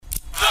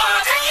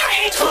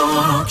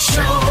Talk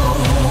Show.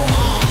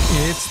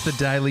 It's the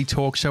Daily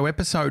Talk Show,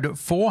 episode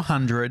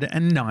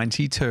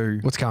 492.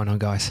 What's going on,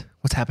 guys?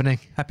 What's happening?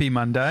 Happy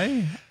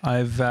Monday.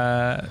 I've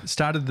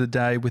started the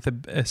day with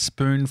a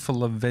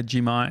spoonful of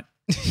Vegemite.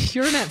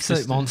 You're an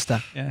absolute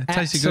monster. Yeah, it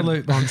tasted good.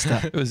 Absolute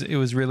monster. It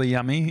was really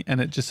yummy, and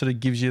it just sort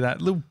of gives you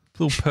that little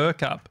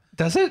perk up.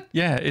 Does it?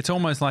 Yeah, it's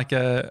almost like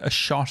a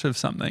shot of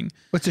something.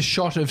 What's a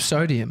shot of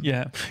sodium?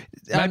 Yeah.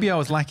 Maybe I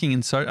was lacking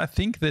in soda. I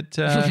think that,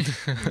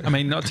 I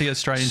mean, not to get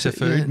straight into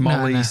food,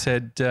 Molly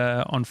said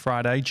on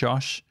Friday,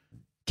 Josh,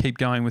 keep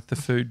going with the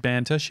food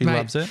banter. She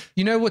loves it.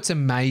 You know what's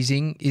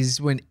amazing is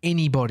when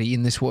anybody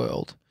in this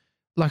world,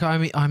 like I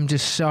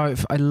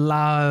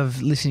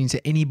love listening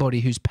to anybody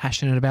who's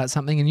passionate about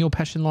something, and your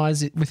passion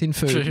lies within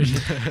food.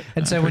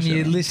 And so when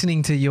you're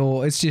listening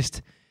to it's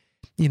just,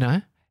 you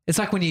know, it's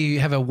like when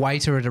you have a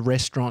waiter at a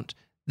restaurant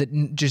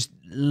that just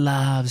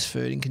loves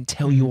food and can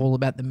tell you all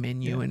about the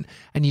menu, and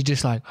you're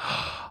just like,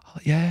 oh,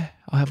 yeah,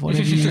 I'll have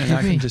whatever you give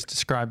I me. can just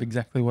describe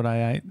exactly what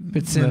I ate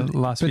But the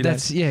last few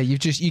days. yeah,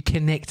 you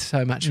connect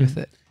so much with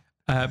it.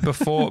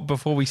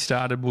 Before we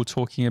started, we were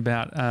talking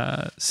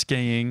about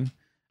skiing,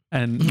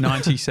 and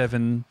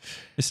 97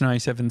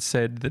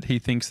 said that he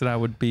thinks that I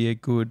would be a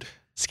good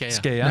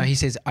skier. No, he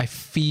says, I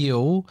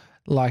feel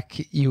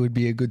like you would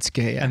be a good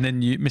skier. And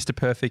then Mr.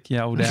 Perfect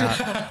yelled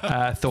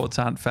out, thoughts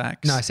aren't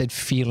facts. No, I said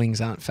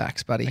feelings aren't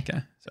facts, buddy.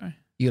 Okay, sorry.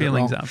 You got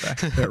Feelings it aren't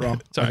facts. Got it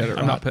wrong. Sorry,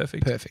 I'm not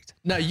perfect. Perfect.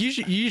 No,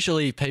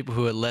 usually people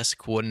who are less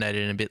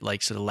coordinated and a bit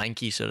like sort of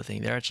lanky sort of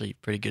thing, they're actually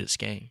pretty good at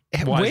skiing.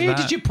 Why is Where that?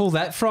 did you pull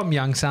that from,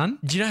 young son?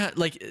 Do you know how,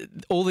 like,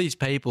 all these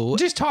people...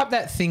 Just type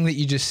that thing that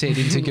you just said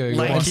into Google.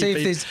 Lanky and see if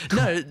people-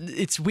 there's... No,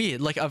 it's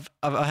weird. Like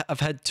I've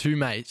had two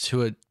mates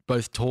who are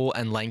both tall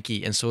and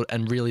lanky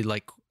and really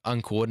like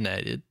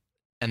uncoordinated,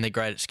 and they're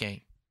great at skiing.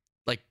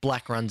 Like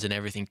black runs and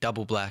everything,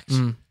 double blacks.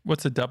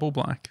 What's a double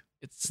black?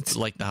 It's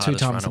like the two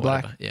hardest times run the or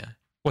black. whatever. Yeah.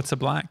 What's a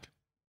black?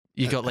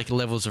 You got like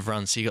levels of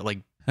runs. So you got like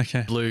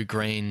Okay. blue,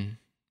 green,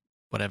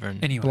 whatever.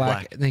 And Anyway.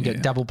 black, and then you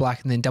got double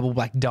black, and then double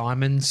black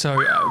diamonds. So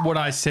what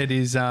I said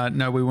is,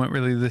 no, we weren't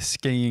really the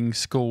skiing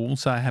school,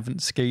 so I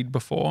haven't skied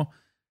before.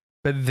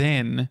 But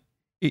then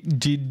it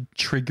did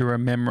trigger a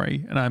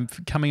memory, and I'm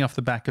coming off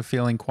the back of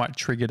feeling quite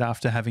triggered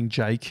after having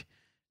Jake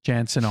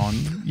Jansen on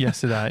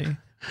yesterday.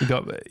 We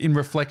got in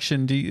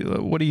reflection.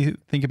 What do you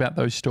think about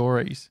those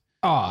stories?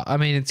 Oh, I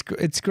mean,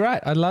 it's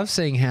great. I love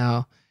seeing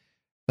how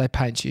they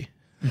paint you.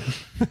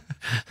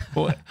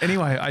 Well,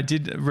 anyway, I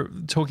did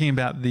talking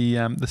about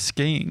the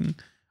skiing.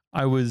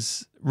 I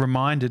was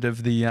reminded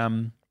of the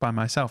by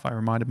myself. I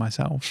reminded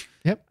myself.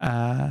 Yep.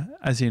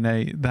 As you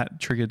know, that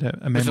triggered a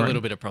memory. with a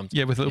little bit of prompting.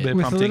 Yeah, with a little bit of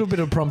With prompting. a little bit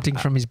of prompting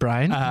from his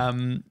brain.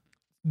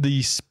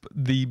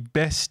 The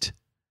best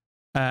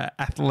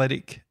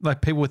athletic,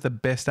 like people with the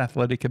best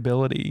athletic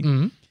ability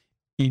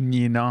in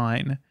year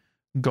 9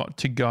 got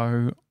to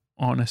go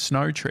on a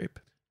snow trip.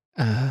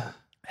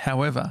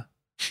 However,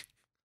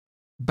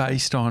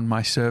 based on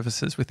my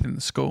services within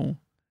the school,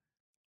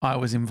 I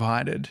was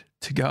invited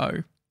to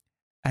go,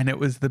 and it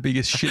was the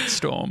biggest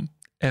shitstorm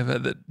ever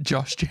that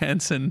Josh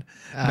Jansen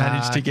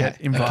managed to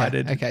get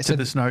invited to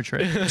the snow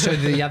trip. So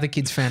the other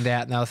kids found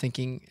out, and they were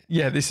thinking,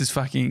 Yeah, this is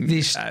fucking...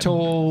 this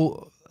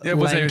tall, It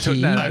wasn't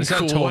even lanky, tall, no, it's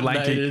not tall,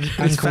 lanky. uncoordinated. It's fat,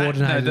 no,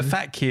 Uncoordinated. the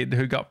fat kid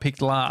who got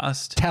picked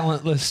last.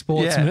 talentless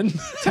sportsman.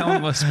 Yeah,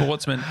 talentless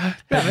sportsman. No,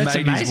 that that's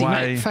made his amazing,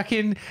 way. mate.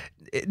 Fucking,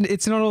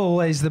 it's not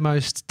always the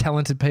most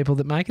talented people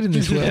that make it in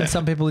this world. Yeah.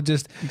 Some people are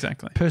just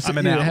Exactly. Person- I'm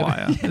an yeah,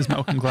 outlier, as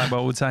Malcolm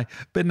Gladwell would say.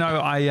 But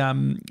no,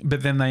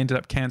 but then they ended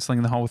up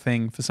cancelling the whole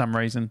thing for some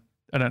reason.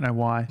 I don't know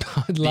why.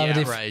 I'd The love it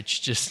if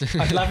outrage just...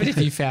 I'd love it if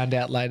you found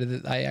out later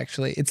that they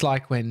actually. It's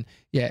like when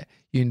they've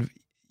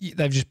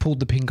just pulled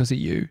the pin because of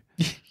you.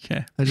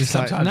 Yeah. They're just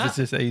like, Sometimes nah. it's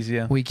just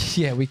easier. We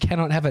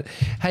cannot have it.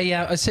 Hey,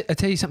 I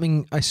tell you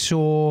something. I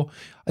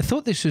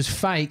thought this was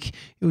fake.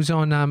 It was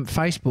on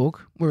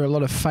Facebook, where a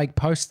lot of fake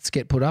posts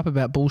get put up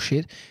about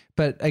bullshit.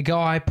 But a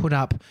guy put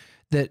up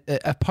that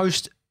a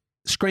post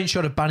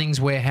screenshot of Bunnings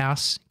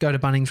warehouse. Go to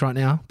Bunnings right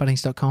now,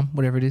 Bunnings.com,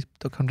 whatever it is.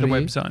 .com. The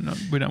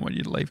website, we don't want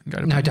you to leave and go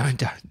to No, Bunnings.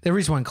 don't. There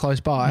is one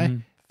close by.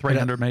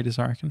 300 metres,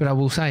 I reckon. But I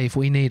will say, if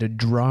we need a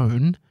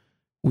drone,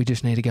 we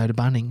just need to go to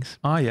Bunnings.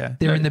 Oh, yeah.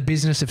 They're in the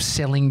business of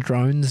selling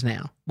drones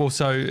now. Well,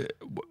 so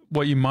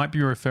what you might be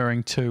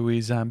referring to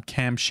is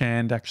Cam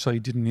Shand actually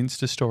did an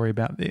Insta story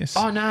about this.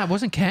 Oh, no, it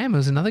wasn't Cam. It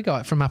was another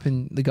guy from up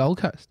in the Gold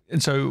Coast.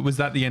 And so was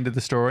that the end of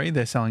the story?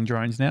 They're selling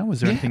drones now? Was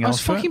there anything I else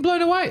was for it? fucking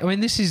blown away. I mean,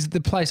 this is the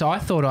place I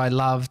thought I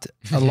loved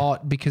a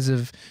lot because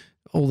of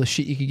all the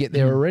shit you could get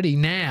there already.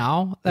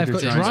 Now they've do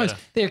got drones. drones.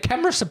 They're a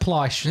camera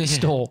supply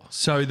store.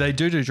 So they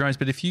do drones,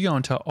 but if you go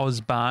into Oz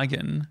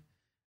Bargain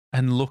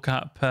and look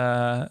up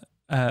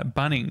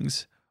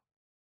Bunnings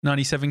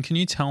 97, can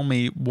you tell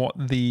me what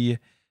the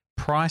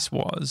price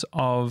was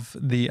of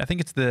I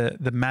think it's the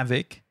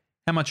Mavic.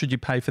 How much would you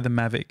pay for the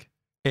Mavic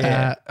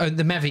Air?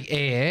 The Mavic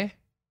Air,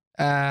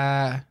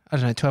 I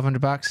don't know,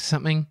 $1,200 or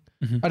something.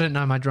 Mhm. I don't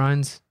know my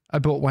drones. I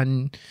bought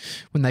one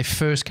when they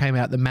first came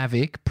out, the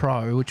Mavic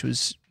Pro, which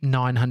was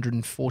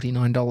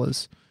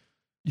 $949.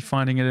 You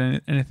finding it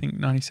in anything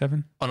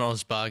 97? On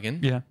Oz Bargain.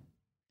 Yeah.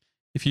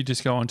 If you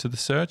just go onto the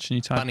search and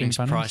you type in Bunnings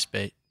Bunnings. price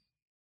beat.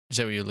 Is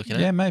that what you're looking at?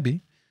 Yeah,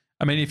 maybe.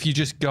 I mean, if you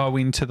just go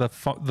into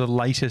the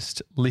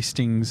latest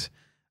listings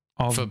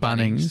of For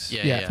Bunnings,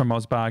 Yeah. from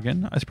Oz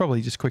Bargain, it's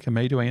probably just quicker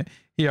me doing it.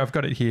 Here, I've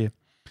got it here.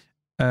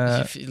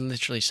 You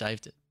literally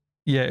saved it.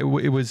 Yeah,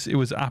 it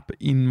was up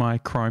in my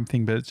Chrome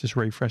thing, but it's just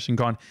refreshed and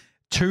gone.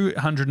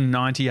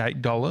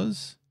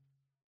 $298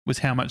 was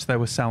how much they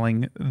were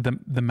selling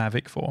the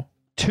Mavic for.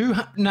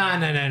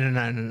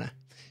 No.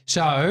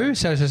 So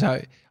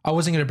I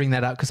wasn't going to bring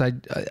that up because I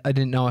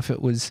didn't know if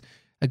it was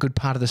a good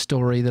part of the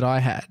story that I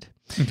had.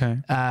 Okay.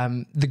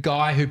 The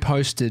guy who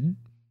posted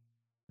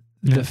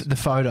Yes. the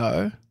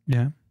photo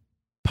Yeah.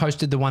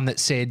 posted the one that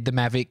said the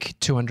Mavic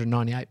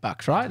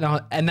 $298, right?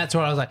 And that's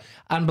what I was like,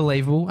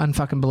 unbelievable,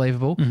 unfucking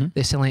believable. Mm-hmm.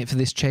 They're selling it for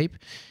this cheap.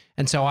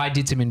 And so I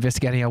did some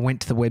investigating. I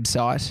went to the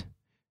website,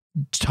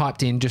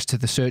 typed in just to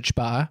the search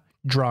bar,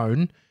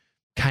 drone,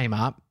 came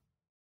up.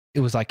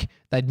 It was like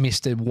they'd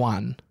missed a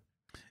 1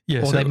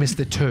 Yeah. or they'd missed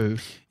the 2.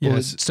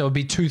 Yes. So it'd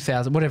be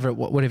 2,000,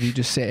 whatever you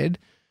just said.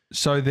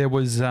 So there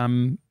was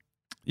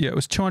it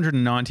was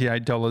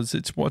 $298.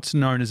 It's what's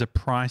known as a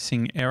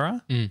pricing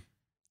error. Mm.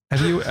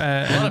 Have you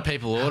A lot of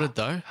people ordered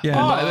though.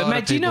 Yeah. Oh, a lot of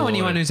mate, do you know people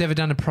anyone ordered. who's ever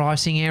done a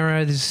pricing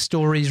error? There's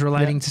stories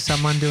relating to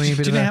someone doing a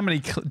bit do of you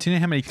know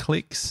how many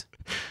clicks?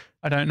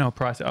 I don't know a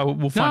price.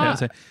 We'll find out.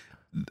 So,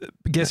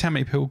 guess how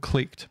many people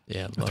clicked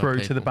Yeah. a lot of through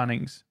to the people.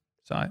 Bunnings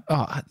site?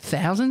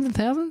 thousands and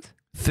thousands?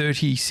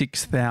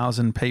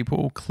 36,000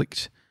 people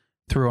clicked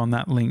through on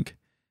that link.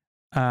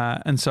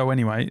 And so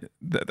anyway,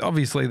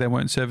 obviously they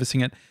weren't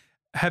servicing it.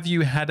 Have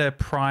you had a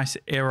price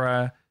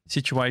error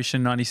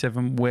situation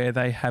 97 where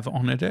they have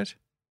honoured it?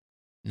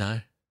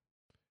 No,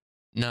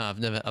 I've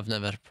never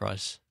had a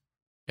price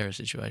error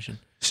situation.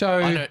 So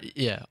I know,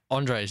 yeah,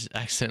 Andre's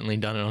accidentally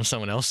done it on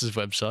someone else's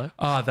website.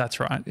 Oh, that's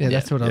right. yeah,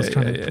 that's what I was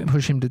trying to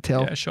push him to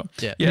tell. Yeah, sure.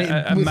 Yeah.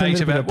 Yeah, a With a mate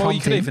little bit about. of Well, you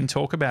could prompting. even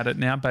talk about it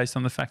now, based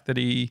on the fact that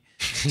he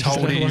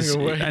told no his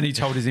longer working. and he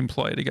told his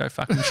employer to go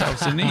fuck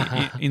themselves, didn't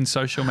he? In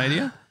social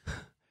media.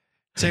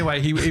 So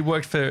anyway, he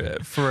worked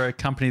for a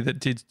company that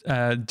did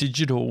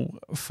digital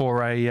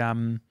for a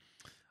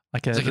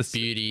like It's like a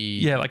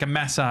beauty. like a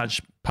massage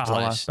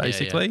parlor Place. Yeah,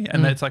 basically,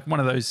 and it's like one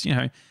of those,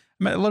 a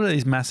lot of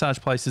these massage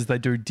places, they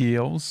do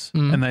deals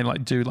and they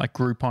like do like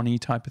Groupon-y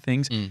type of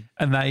things.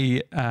 And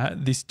they,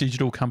 this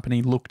digital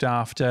company looked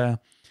after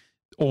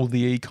all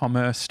the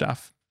e-commerce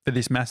stuff for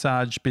this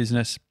massage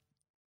business,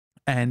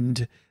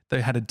 and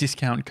they had a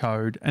discount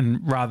code, and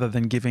rather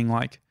than giving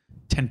like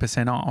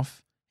 10%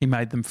 off, he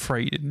made them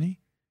free, didn't he?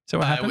 So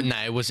what happened? No,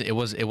 it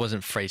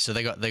wasn't free. So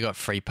they got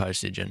free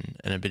postage and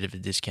a bit of a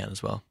discount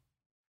as well.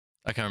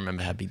 I can't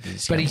remember how big the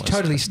discount But he's was.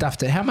 totally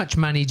stuffed it. How much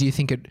money do you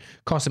think it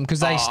cost them? Because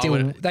they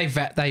honoured they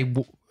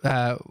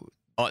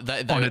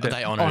Honoured it.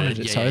 honoured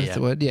it. So that's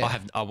the word. Yeah.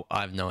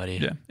 I have no idea.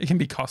 Yeah, it can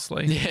be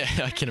costly. Yeah,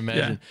 I can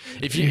imagine.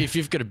 If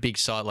you've got a big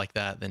site like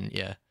that, then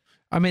yeah.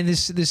 I mean,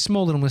 there's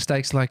small little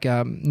mistakes like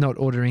not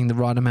ordering the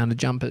right amount of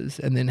jumpers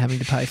and then having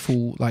to pay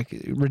full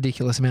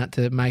ridiculous amount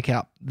to make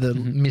up the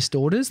missed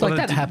orders. Well, like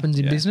it that did- happens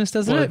in yeah. business,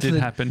 doesn't Well, it? it For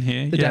did happen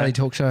here. The yeah. Daily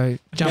Talk Show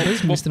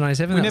jumpers, Well, Mr.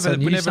 97. we that's never, on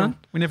we you, never, son.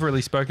 we never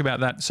really spoke about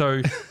that.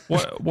 So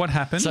what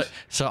happened?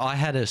 So I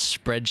had a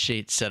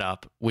spreadsheet set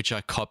up which I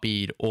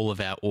copied all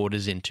of our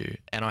orders into,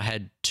 and I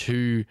had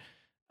two,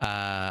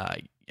 I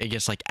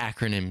guess like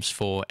acronyms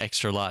for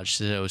extra large.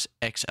 So there was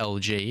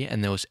XLG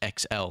and there was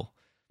XL.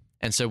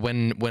 And so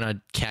when I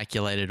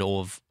calculated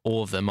all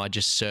of them, I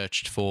just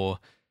searched for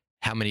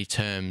how many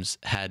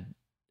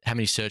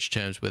search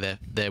terms were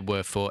there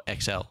were for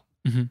XL,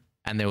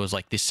 and there was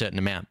like this certain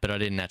amount, but I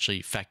didn't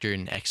actually factor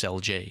in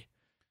XLG.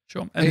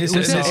 Sure. Was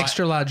that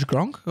extra large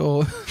Gronk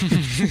or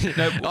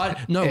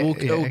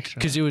extra.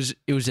 Because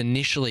it was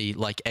initially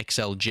like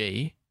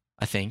XLG,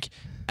 I think,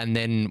 and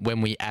then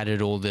when we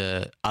added all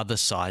the other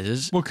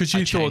sizes, Well, 'cause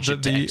you I thought changed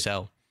it that to the-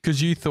 XL.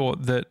 Because you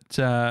thought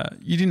that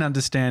you didn't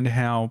understand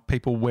how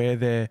people wear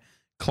their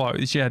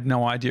clothes. You had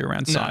no idea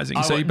around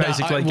sizing. So you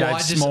basically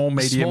gave small,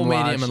 medium,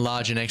 large. and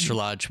large and extra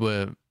large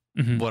were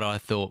what I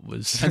thought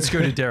was. And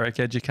Scooter Derek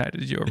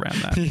educated you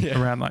around that,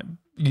 around like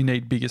you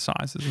need bigger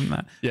sizes than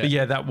that. Yeah. But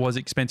yeah, that was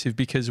expensive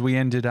because we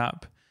ended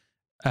up,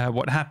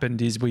 what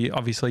happened is we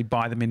obviously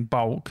buy them in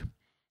bulk,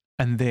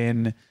 and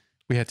then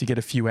we had to get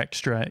a few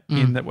extra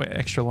in that were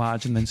extra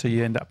large, and then so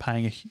you end up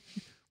paying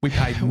we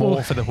paid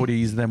more for the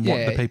hoodies than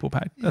what the people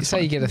paid. That's say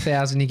fine. you get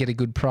 1,000, you get a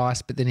good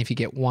price, but then if you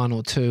get 1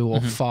 or 2 or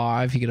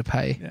 5, you got to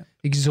pay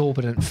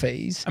exorbitant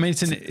fees. I mean,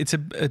 it's a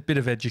bit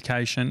of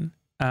education.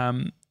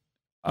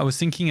 I was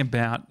thinking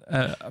about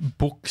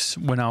books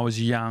when I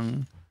was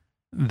young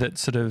that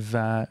sort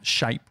of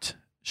shaped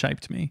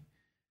me.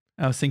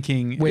 I was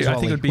thinking, Where's I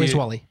Wally? think it would be Where's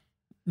Wally?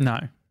 No,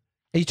 Are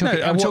you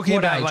talking? I'm talking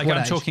what about age? like What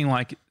I'm age? talking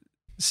like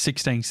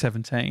 16,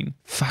 17.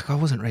 Fuck, I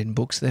wasn't reading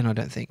books then. I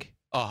don't think.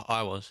 Oh,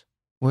 I was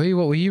Were you?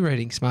 What were you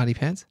reading? Smarty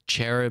Pants.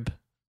 Cherub.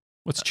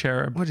 What's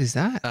cherub? What is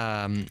that?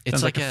 It's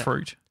Sounds like a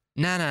fruit.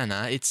 No.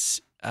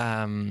 It's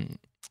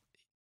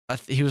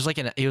he was like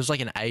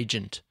an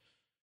agent.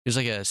 He was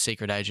like a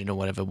secret agent or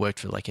whatever. Worked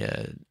for like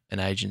an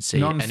agency.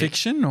 and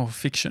Non-fiction or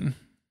fiction?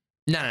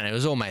 No, it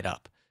was all made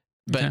up.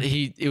 But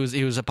Okay. he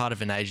was a part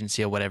of an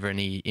agency or whatever, and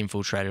he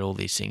infiltrated all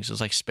these things. It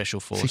was like special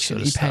force Fiction.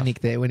 sort of He stuff.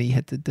 panicked there when he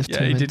had to Yeah,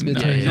 determine. he didn't know.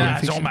 between Yeah,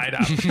 it's all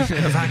non-fiction. made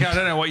up. Fuck, I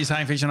don't know what you're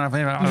saying, fiction. No,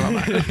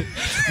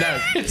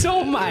 It's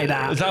all made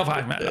up. It's all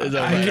fucking made up. It's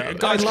all made up.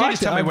 Guys, can you liked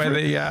just tell it. me where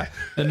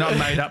the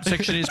non-made up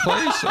section is,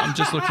 please? I'm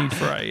just looking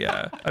for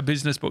a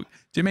business book.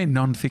 Do you mean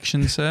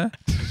non-fiction, sir?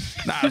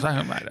 No, it's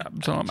all made up.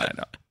 It's all made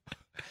up.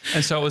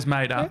 And so it was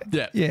made up.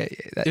 Yeah. Yeah.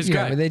 It's You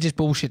know, great. they're just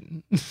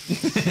bullshitting.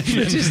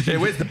 Yeah,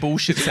 where's the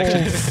bullshit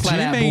section? flat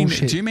out Do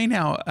bullshit. you mean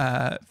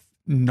our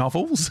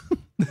novels?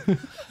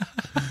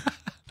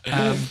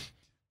 The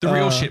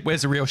real shit.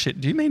 Where's the real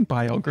shit? Do you mean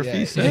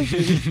biographies? Yeah.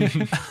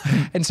 sir?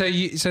 And so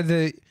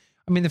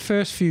the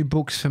first few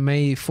books for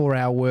me,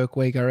 4-hour work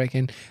week, I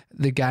reckon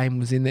The Game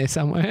was in there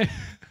somewhere.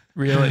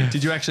 Really?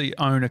 Did you actually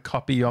own a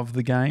copy of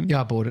the game?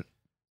 Yeah, I bought it.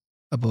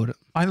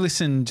 I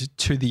listened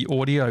to the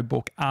audio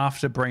book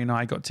after Brie and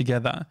I got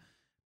together,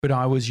 but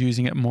I was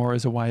using it more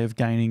as a way of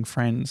gaining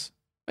friends.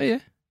 Oh, yeah.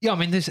 Yeah, I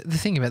mean, the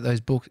thing about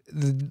those books,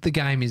 the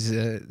game is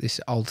this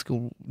old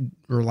school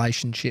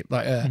relationship,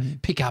 like a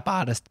pickup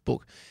artist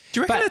book. Do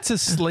you reckon But- it's a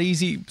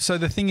sleazy? So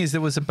the thing is,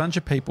 there was a bunch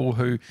of people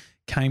who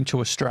came to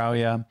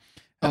Australia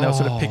and they were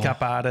sort of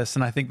pick-up artists,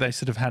 and I think they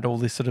sort of had all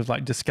this sort of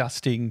like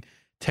disgusting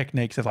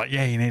techniques of like,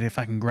 yeah, you need to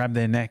fucking grab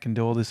their neck and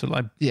do all this sort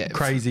of like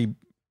crazy,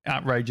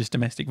 outrageous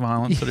domestic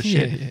violence sort of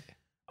shit. Yeah.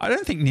 I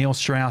don't think Neil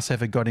Strauss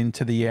ever got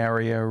into the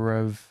area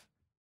of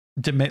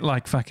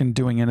like fucking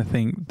doing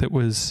anything that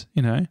was,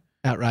 you know.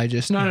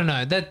 Outrageous.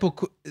 No. That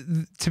book,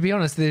 to be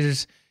honest,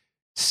 there's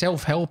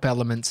self-help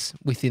elements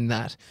within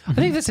that. I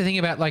think that's the thing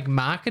about like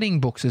marketing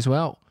books as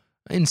well.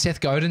 In Seth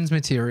Godin's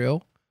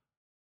material,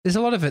 there's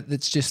a lot of it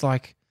that's just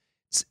like,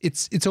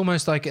 it's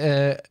almost like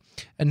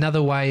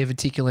another way of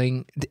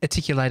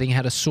articulating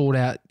how to sort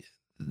out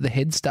the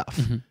head stuff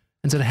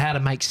and sort of how to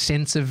make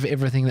sense of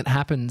everything that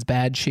happens,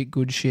 bad shit,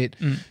 good shit,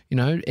 you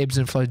know, ebbs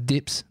and flows,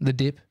 the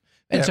dip.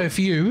 And so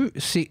for you,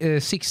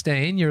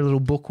 16, you're a little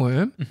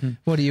bookworm.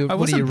 What do you I what do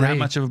wasn't you that read?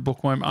 much of a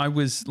bookworm. I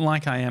was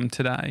like I am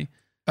today.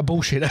 A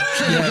bullshitter.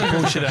 Yeah,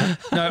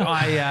 bullshitter. No,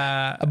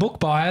 I A book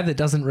buyer that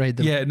doesn't read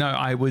them. yeah, no,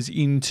 I was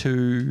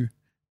into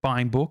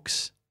buying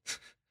books.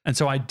 And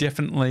so I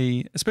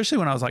definitely, especially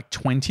when I was like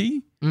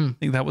 20, I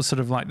think that was sort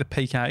of like the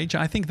peak age.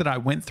 I think that I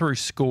went through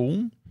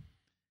school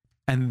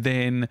and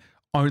then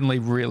only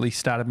really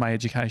started my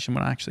education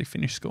when I actually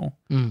finished school.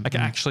 Like I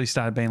actually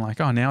started being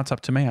like, oh, now it's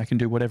up to me. I can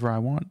do whatever I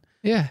want.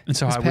 Yeah. And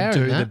so there's I would power in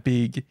do the that.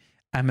 big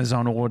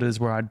Amazon orders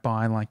where I'd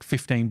buy like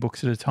 15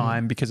 books at a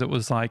time because it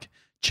was like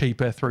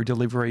cheaper through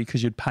delivery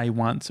because you'd pay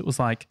once. It was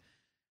like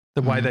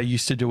the way they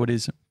used to do it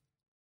is it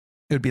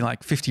would be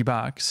like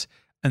 $50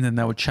 and then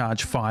they would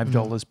charge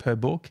 $5 per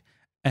book.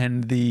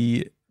 And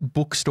the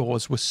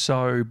bookstores were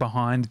so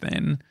behind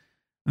then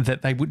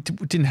that they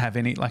didn't have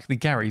any, like the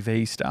Gary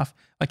Vee stuff.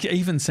 Like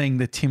even seeing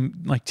the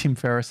Tim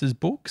Ferriss's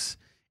books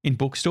in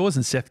bookstores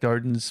and Seth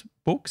Godin's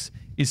books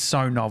is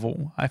so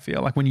novel, I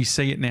feel. Like when you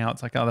see it now,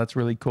 it's like, oh, that's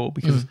really cool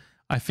because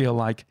I feel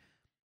like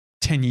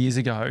 10 years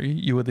ago,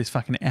 you were this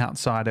fucking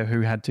outsider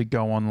who had to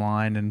go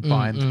online and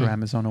buy them through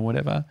Amazon or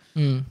whatever.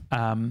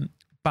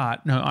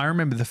 But no, I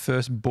remember the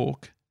first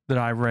book that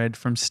I read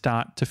from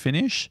start to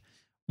finish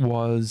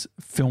was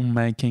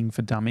Filmmaking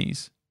for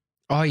Dummies.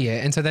 Oh,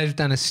 yeah. And so they've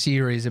done a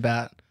series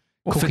about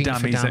Or cooking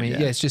for dummies.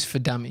 Yeah, it's just for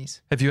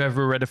dummies. Have you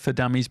ever read a For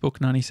Dummies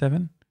book,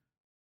 97?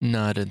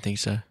 No, I don't think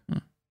so.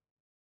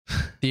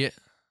 The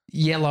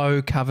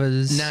Yellow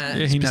covers. Nah.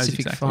 Yeah, he knows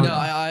specific exactly.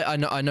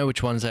 font. no, I know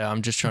which ones they are.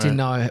 I'm just trying Didn't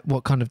know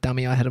what kind of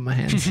dummy I had on my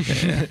hands.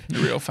 Yeah, the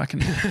real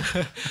fucking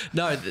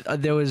No,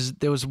 there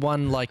was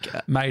one like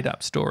made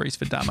up stories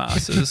for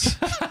dumbasses,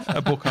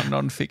 a book on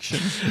non-fiction.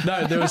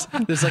 no,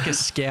 there's like a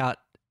scout.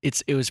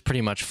 It was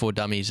pretty much for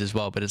dummies as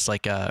well, but it's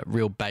like a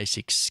real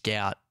basic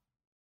scout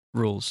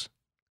rules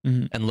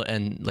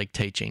and like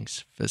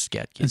teachings for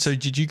scout kids. And so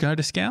did you go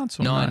to Scouts?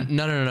 Or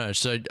No.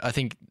 So I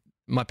think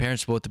my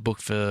parents bought the book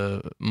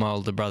for my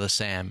older brother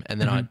Sam, and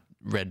then I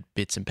read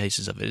bits and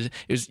pieces of it.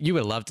 It was you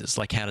would have loved it. It's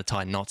like how to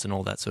tie knots and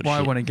all that sort of Well, I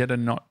shit. want to get a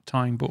knot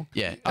tying book.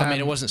 Yeah, I mean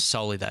it wasn't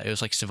solely that. It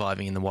was like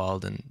surviving in the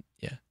wild and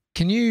yeah.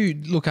 Can you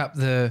look up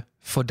the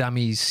For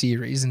Dummies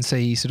series and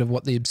see sort of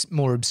what the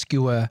more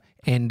obscure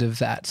end of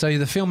that? So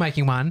the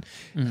filmmaking one,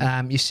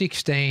 you're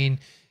 16,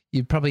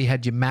 you probably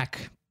had your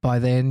Mac by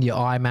then, your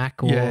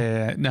iMac, or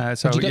Yeah. No,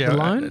 so Had you got the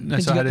loan? No,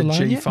 Had so you I had got a the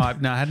loan yet?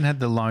 G5. No, I hadn't had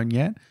the loan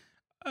yet.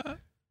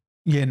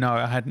 No,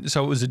 I hadn't.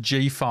 So it was a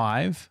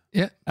G5.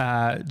 Yeah.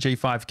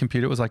 G5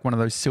 computer. It was like one of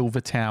those silver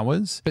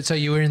towers. But so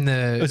you were in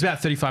It was the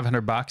about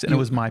 $3,500, and it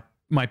was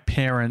my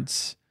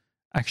parents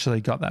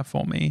actually got that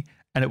for me,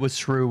 and it was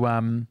through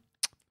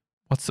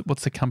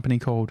what's the company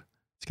called?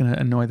 It's going to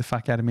annoy the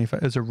fuck out of me if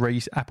it was a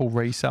Apple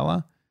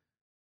reseller.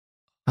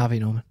 Harvey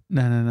Norman.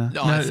 No.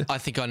 No, I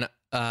think I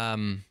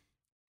know.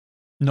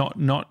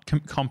 Not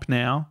Comp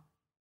Now.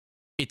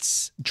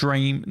 It's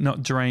Dream,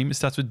 not Dream. It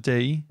starts with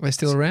D. We're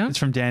still around. It's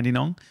from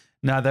Dandenong.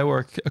 No, they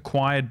were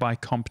acquired by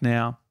Comp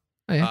Now.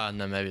 Oh, yeah.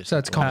 No, maybe it's So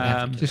it's comp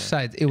now. Just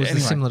say it was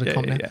Anyway, similar to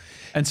comp now.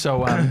 And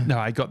so, no,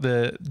 I got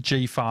the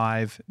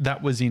G5.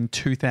 That was in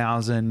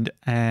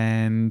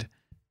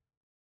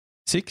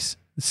 2006,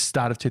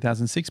 start of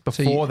 2006.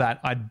 Before that,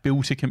 I'd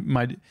built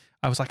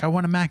I was like, I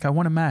want a Mac.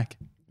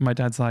 My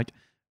dad's like,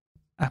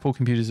 Apple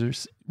computers are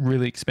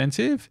really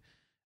expensive.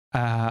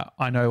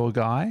 I know a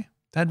guy.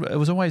 Dad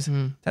always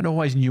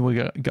knew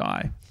a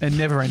guy. It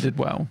never ended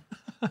well.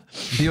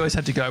 He always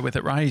had to go with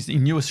it, right? He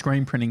knew a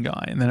screen printing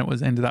guy, and then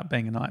it ended up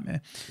being a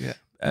nightmare. Yeah.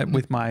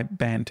 With my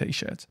band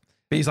T-shirts.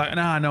 But he's like,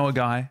 no, I know a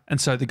guy.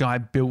 And so the guy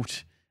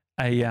built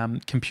a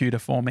computer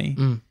for me.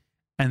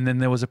 And then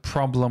there was a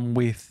problem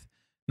with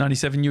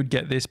 97, you'd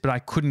get this, but I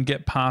couldn't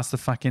get past the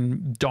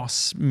fucking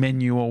DOS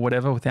menu or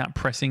whatever without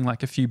pressing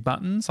like a few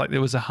buttons. Like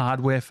there was a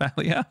hardware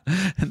failure.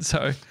 And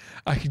so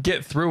I could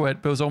get through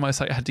it, but it was almost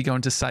like I had to go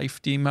into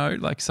safety mode,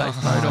 like safe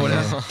mode or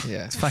whatever.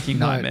 Yeah. It's fucking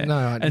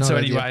nightmare. And so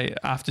idea. anyway,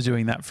 after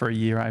doing that for a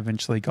year, I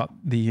eventually got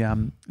the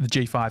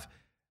G5.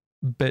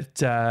 But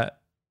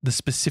the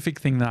specific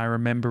thing that I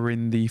remember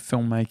in the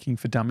Filmmaking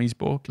for Dummies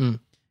book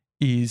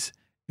is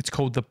it's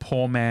called the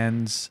poor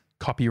man's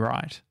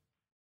copyright.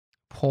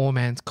 Poor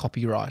man's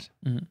copyright.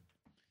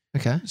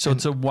 Okay. So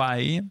it's a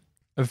way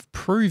of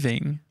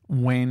proving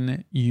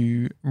when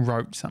you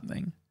wrote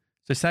something.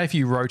 So say if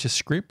you wrote a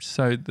script,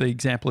 so the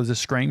example is a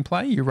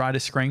screenplay, you write a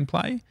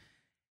screenplay,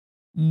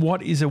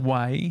 what is a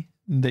way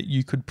that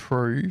you could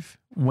prove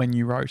when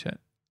you wrote it?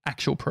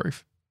 Actual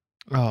proof.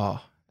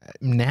 Oh,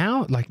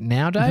 now? Like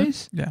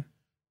nowadays? Yeah.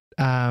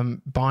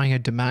 Buying a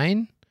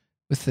domain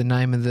with the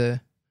name of the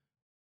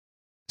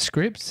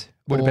script.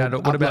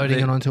 Uploading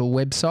it onto a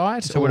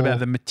website? So what about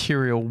the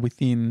material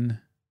within?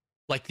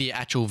 Like the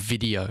actual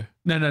video?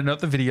 No, not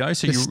the video.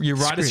 So you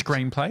write a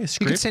screenplay, a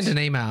script. You could send an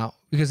email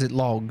because it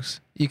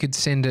logs. You could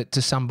send it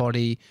to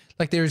somebody.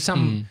 Like there is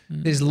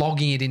there's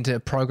logging it into a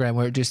program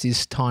where it just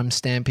is time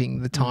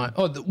stamping the time.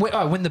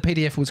 When the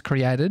PDF was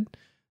created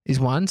is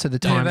one. So the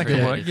time. Yeah, that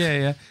could work.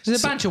 Yeah.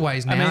 There's a bunch of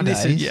ways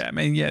nowadays.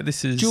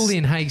 This is.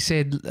 Julian Haig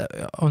said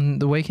on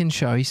the Weekend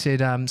Show, he said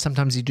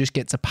sometimes he just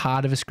gets a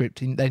part of a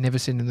script and they never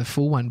send him the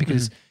full one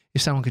because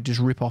if someone could just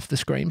rip off the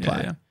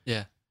screenplay.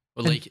 Yeah.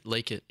 Or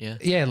leak it, yeah.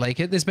 Yeah, leak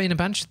it. There's been a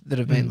bunch that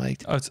have been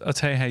leaked. I'll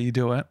tell you how you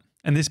do it.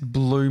 And this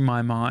blew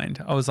my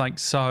mind. I was like,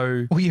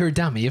 so... Well, you're a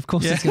dummy. Of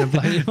course it's going to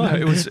blow your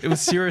mind. No, it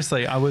was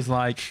seriously, I was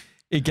like,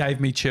 it gave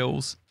me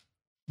chills.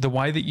 The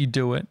way that you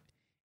do it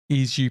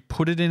is you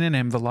put it in an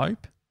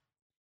envelope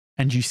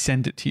and you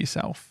send it to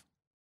yourself.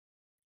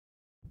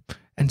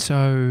 And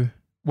so...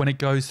 When it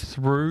goes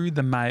through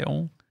the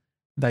mail,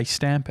 they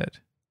stamp it.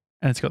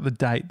 And it's got the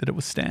date that it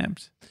was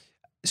stamped.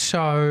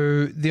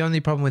 So the only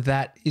problem with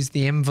that is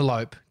the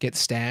envelope gets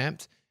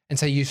stamped. And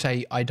so you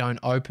say, I don't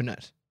open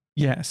it.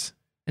 Yes.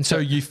 And so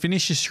you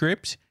finish your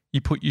script,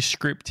 you put your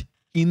script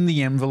in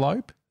the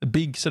envelope, a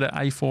big sort of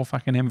A4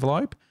 fucking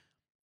envelope,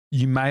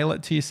 you mail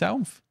it to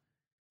yourself,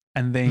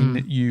 and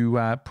then you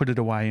put it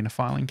away in a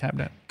filing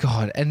cabinet.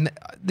 God, and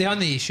the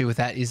only issue with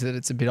that is that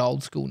it's a bit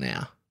old school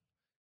now.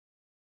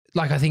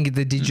 Like I think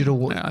the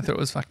digital... No, I thought it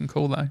was fucking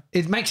cool though.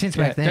 It makes sense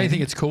back then. Don't you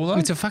think it's cool though?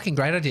 It's a fucking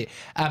great idea.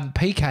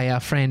 PK, our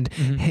friend,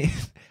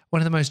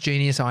 one of the most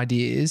genius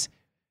ideas,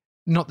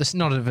 not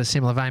of a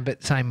similar vein,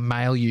 but same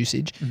mail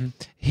usage.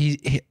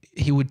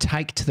 He would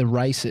take to the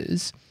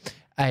races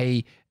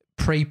a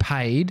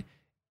prepaid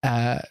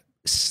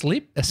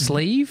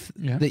sleeve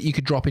that you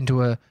could drop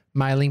into a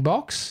mailing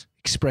box,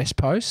 express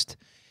post,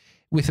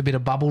 with a bit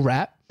of bubble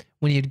wrap.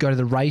 When he'd go to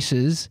the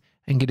races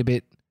and get a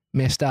bit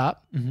messed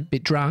up, a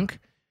bit drunk,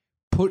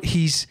 put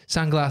his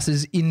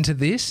sunglasses into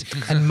this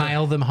and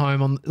mail them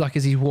home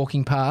as he's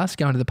walking past,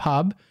 going to the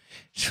pub.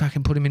 Just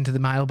fucking put him into the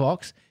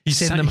mailbox,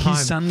 send them home.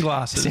 His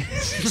sunglasses.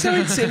 So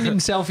he'd send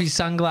himself his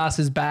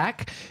sunglasses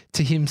back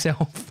to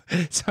himself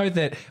so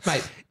that,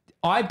 mate,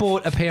 I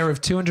bought a pair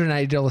of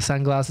 $280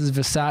 sunglasses,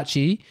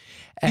 Versace.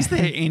 Is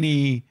there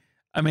any,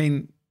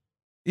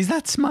 is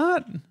that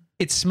smart?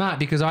 It's smart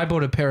because I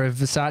bought a pair of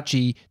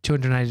Versace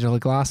 $280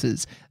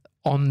 glasses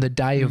on the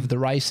day of the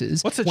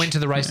races, went to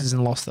the races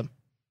and lost them.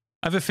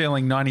 I have a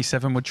feeling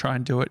 97 would try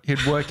and do it.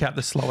 He'd work out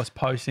the slowest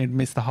post and he'd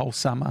miss the whole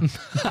summer.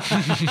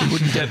 He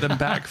wouldn't get them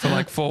back for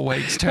like 4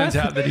 weeks. Turns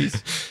out that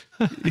he's...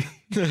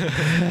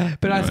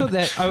 But I thought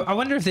that... I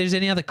wonder if there's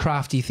any other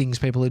crafty things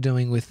people are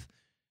doing with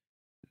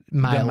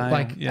mail.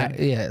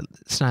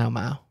 Snail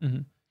mail.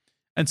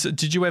 And so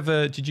did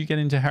you get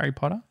into Harry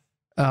Potter?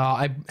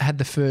 I had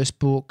the first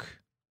book.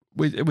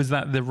 Was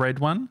that the red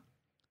one?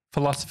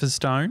 Philosopher's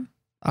Stone?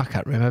 I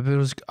can't remember,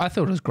 but I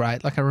thought it was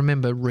great. Like I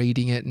remember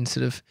reading it and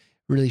sort of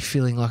really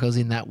feeling like I was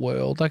in that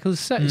world. Like it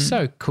was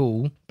so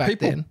cool back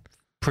then.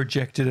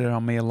 Projected it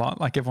on me a lot.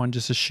 Like everyone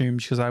just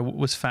assumed because I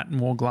was fat and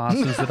wore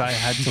glasses that I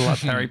had to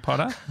love Harry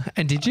Potter.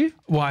 And did you?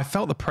 Well, I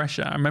felt the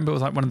pressure. I remember it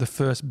was like one of the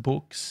first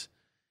books.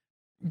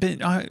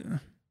 But I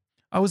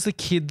was the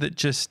kid that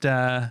just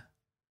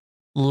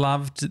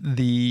loved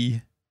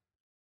the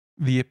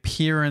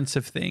appearance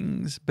of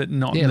things, but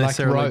not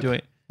necessarily do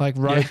it. Like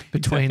rope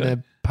between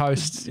the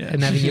posts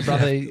and having your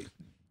brother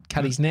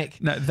cut his neck.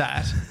 No,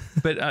 that.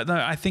 But no,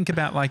 I think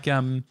about like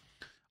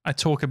I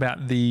talk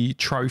about the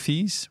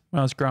trophies when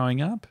I was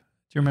growing up.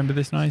 Do you remember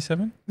this,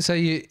 97? So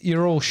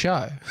you're all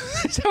show.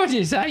 Is that what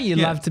you're saying? You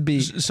love to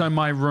be. So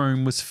my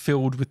room was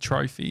filled with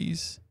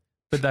trophies,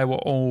 but they were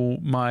all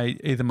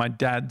either my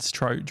dad's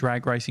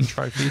drag racing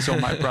trophies or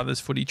my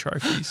brother's footy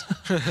trophies.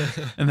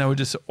 And they were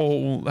just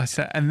all,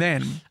 and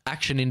then.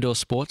 Action indoor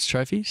sports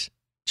trophies?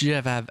 Did you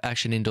ever have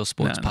action indoor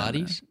sports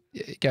parties? No.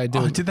 Yeah, go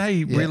do it. Did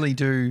they really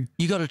do?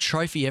 You got a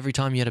trophy every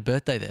time you had a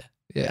birthday there.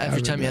 Yeah,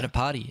 every time you had a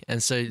party.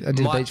 And so I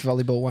did a beach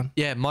volleyball one.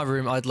 Yeah, my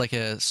room, I had like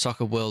a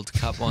soccer World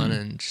Cup one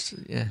and just,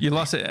 yeah. You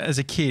lost it as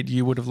a kid.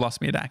 You would have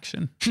lost me at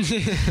action.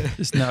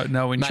 Just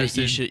no interest.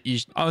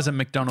 Mate, I was at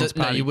McDonald's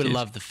party. No, you would have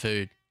loved the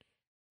food.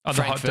 Oh,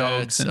 the hot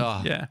dogs.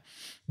 And, yeah.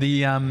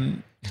 The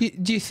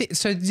Do you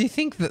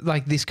think that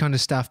like this kind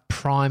of stuff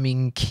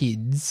priming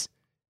kids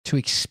to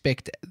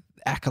expect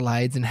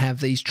accolades and have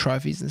these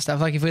trophies and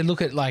stuff? Like if we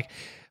look at like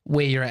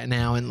where you're at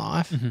now in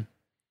life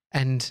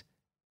and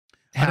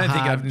how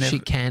hard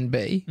shit can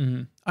be.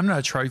 I'm not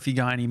a trophy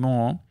guy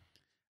anymore,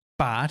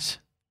 but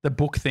the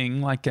book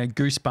thing, like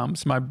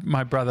Goosebumps,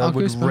 my brother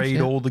would read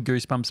all the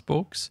Goosebumps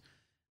books.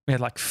 We had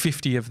like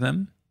 50 of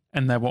them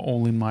and they were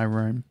all in my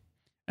room.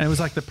 And it was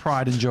like the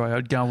pride and joy.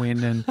 I'd go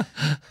in and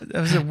it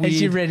was a weird... Had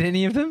you read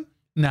any of them?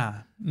 No.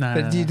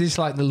 But you just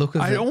like the look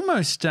of it? I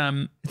almost...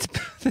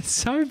 It's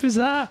so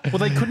bizarre. Well,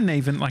 they couldn't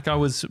even... Like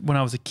when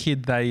I was a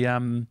kid, they...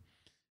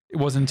 it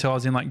wasn't until I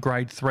was in like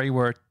grade 3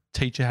 where a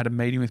teacher had a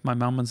meeting with my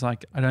mum and was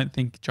like, I don't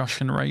think Josh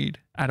can read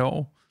at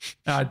all.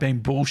 And I'd been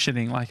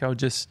bullshitting. Like I would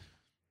just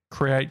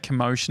create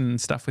commotion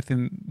and stuff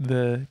within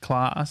the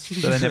class,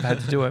 so they never had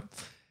to do it.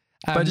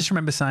 But I just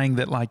remember saying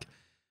that like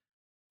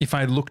if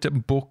I looked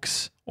at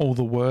books, all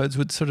the words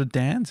would sort of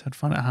dance. I'd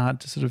find it hard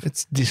to sort of...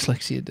 It's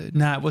dyslexia, dude.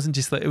 No, it wasn't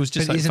dyslexia. It was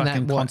just but like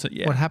fucking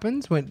constant. What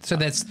happens when... So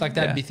that's like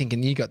they'd be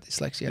thinking you got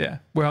dyslexia. Yeah.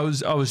 Well, I was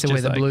so just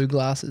wear the like, blue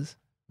glasses.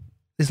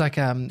 There's like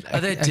Are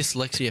there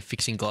dyslexia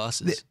fixing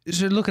glasses?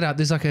 So look it up.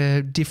 There's like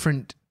a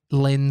different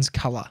lens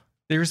color.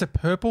 There is a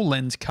purple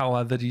lens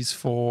color that is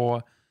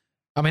for...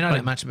 I mean, I don't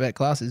know much about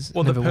glasses.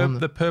 Well,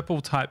 the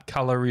purple type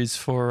color is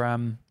for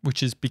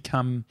which has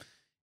become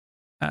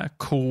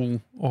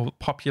cool or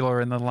popular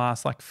in the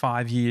last like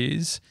 5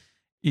 years,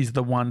 is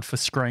the one for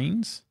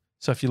screens.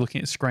 So if you're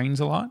looking at screens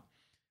a lot,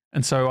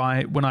 and so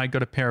when I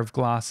got a pair of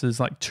glasses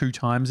like 2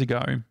 times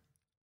ago,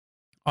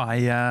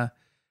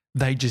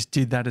 they just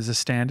did that as a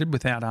standard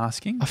without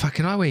asking. Oh fuck!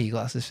 Can I wear your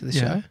glasses for the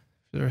show?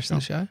 For the rest of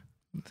the show?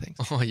 Thanks.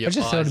 Oh, your I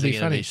just eyes thought it'd be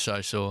are gonna funny. be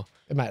so sore.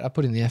 Mate, I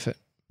put in the effort.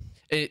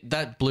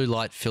 That blue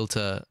light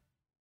filter.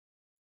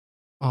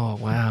 Oh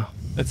wow!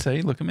 Let's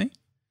see. Look at me.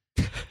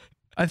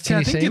 I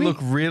think you look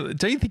real.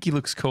 Do you think he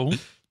looks cool?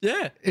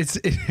 Yeah,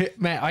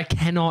 mate. I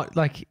cannot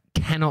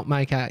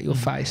make out your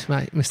face,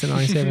 mate, Mr.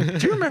 97.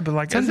 Do you remember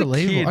like it's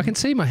unbelievable? I can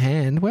see my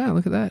hand. Wow,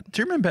 look at that.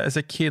 Do you remember as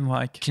a kid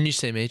like? Can you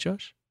see me,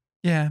 Josh?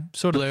 Yeah,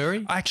 sort of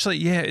blurry. Actually,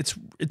 yeah.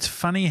 It's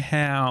funny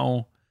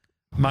how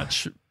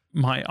much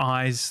my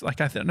eyes like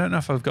I don't know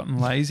if I've gotten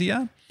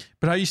lazier,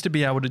 but I used to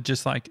be able to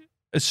just like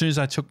as soon as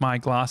I took my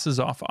glasses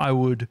off, I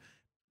would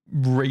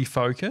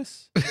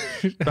refocus.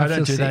 But I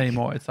don't do that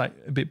anymore. It's like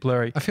a bit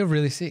blurry. I feel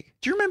really sick.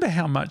 Do you remember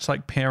how much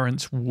like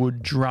parents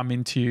would drum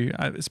into you,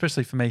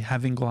 especially for me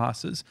having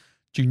glasses?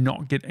 Do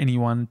not get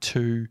anyone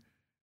to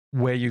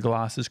wear your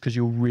glasses because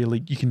you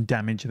can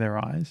damage their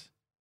eyes.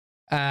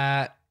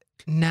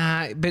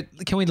 Nah,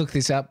 but can we look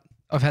this up?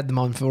 I've had them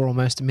on for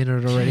almost a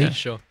minute already. Yeah,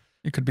 sure.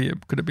 Could it be the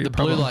a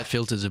problem? blue light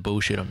filters are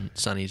bullshit on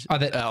Sunny's,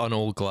 on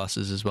all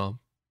glasses as well.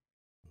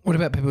 What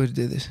about people who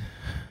do this?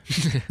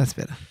 That's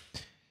better.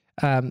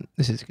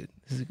 This is good.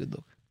 This is a good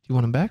look. Do you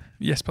want them back?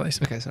 Yes, please.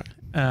 Okay, sorry.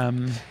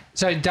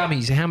 So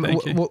dummies.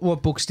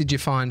 What books did you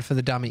find for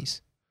the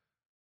dummies?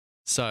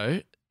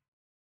 So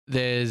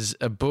there's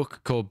a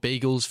book called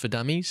Beagles for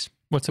Dummies.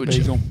 What's a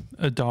beagle?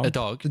 A dog. A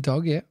dog. The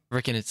dog, yeah. I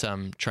reckon it's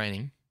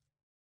training,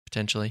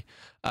 potentially.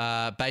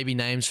 Baby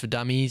names for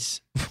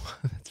dummies. That's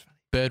funny.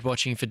 Bird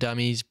watching for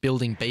dummies.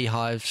 Building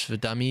beehives for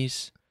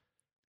dummies.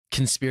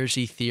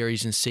 Conspiracy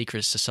theories and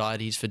secret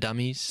societies for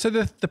dummies. So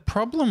the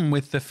problem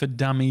with the For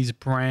Dummies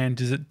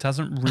brand is it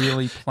doesn't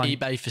really play.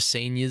 eBay for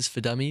seniors for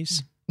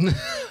dummies.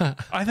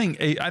 I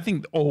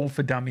think all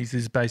For Dummies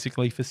is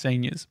basically for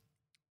seniors.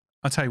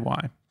 I'll tell you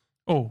why.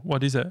 Oh,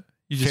 what is it?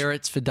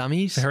 Ferrets for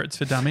dummies. Ferrets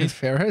for dummies.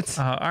 Ferrets.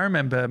 I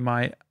remember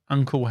my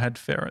uncle had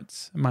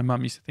ferrets. My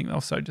mum used to think they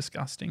were so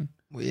disgusting.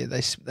 Well, yeah,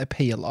 they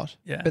pee a lot.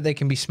 Yeah, but they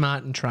can be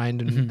smart and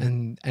trained,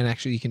 and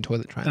actually you can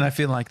toilet train. And I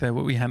feel like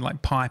we had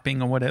like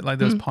piping or whatever. Like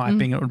there was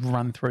piping, it would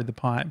run through the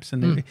pipes,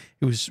 and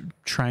it was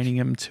training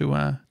them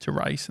to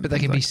race. And but they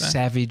can be like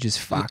savage as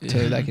fuck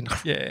too. They can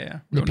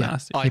real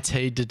nasty.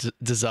 IT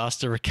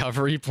disaster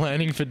recovery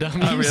planning for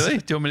dummies. Oh really?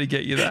 Do you want me to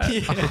get you that?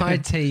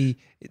 IT.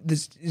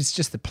 It's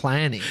just the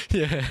planning.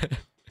 Yeah.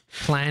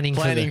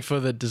 Planning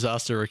for the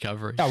disaster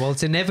recovery. Oh well,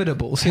 it's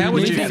inevitable. So how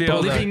would you feel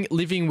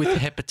living with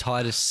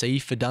hepatitis C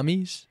for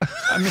dummies?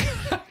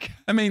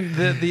 I I mean,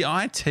 the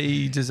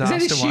IT disaster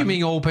Is that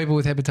assuming one. all people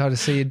with hepatitis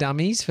C are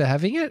dummies for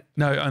having it?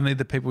 No, only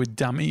the people with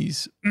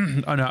dummies.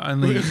 Oh, no,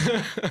 only.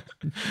 What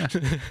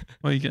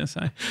are you going to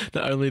say?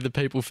 Not only the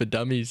people for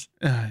dummies.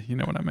 You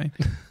know what I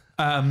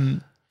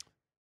mean.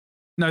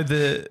 No,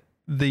 the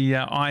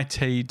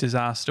IT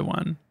disaster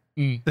one.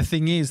 The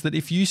thing is that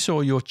if you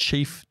saw your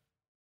chief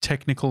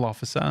technical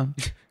officer,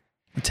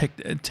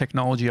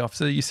 technology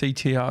officer, your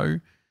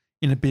CTO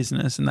in a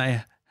business, and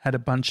they had a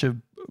bunch of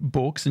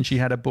books, and she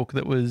had a book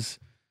that was,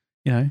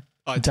 IT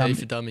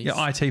for dummies.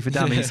 Yeah, IT for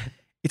dummies.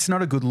 It's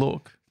not a good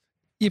look.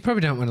 You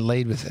probably don't want to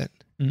lead with it.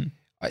 Mm.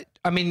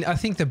 I mean, I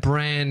think the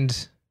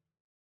brand,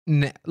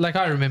 like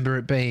I remember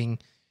it being,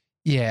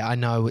 yeah, I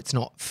know it's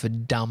not for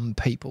dumb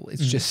people.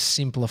 It's just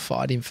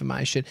simplified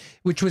information,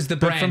 which was the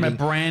But branding. from a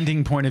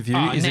branding point of view,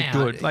 is it now,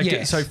 good? Like,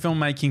 yes. so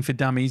filmmaking for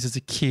dummies as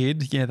a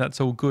kid, yeah,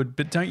 that's all good.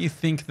 But don't you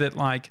think that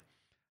like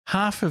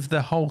half of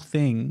the whole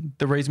thing,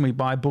 the reason we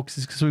buy books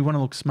is because we want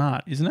to look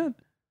smart, isn't it?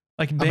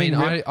 Like, I mean,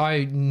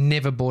 I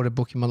never bought a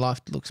book in my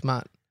life to look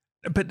smart.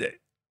 but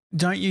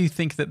don't you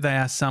think that they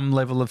are some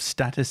level of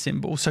status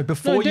symbol? So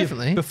before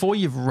definitely. before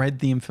you've read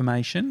the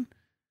information,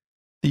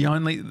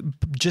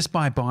 just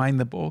by buying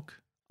the book,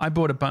 I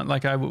bought a bunch.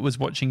 Like I was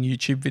watching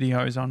YouTube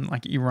videos on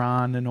like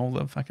Iran and all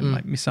the fucking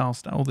like missile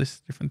stuff, all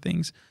these different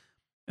things,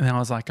 and then I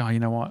was like, oh, you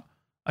know what?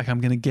 Like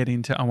I'm going to get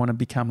into. I want to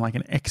become like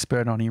an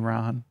expert on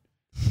Iran.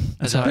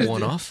 Is that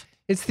one off?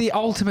 It's the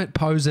ultimate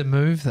poser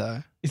move,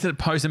 though. Is it a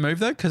poser move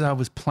though? Because I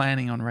was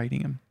planning on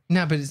reading them.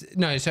 No, but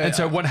no. So, And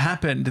so what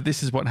happened?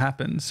 This is what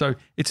happened. So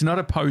it's not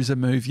a poser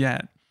move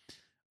yet.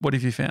 What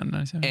have you found?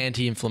 No,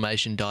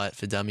 Anti-inflammation diet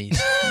for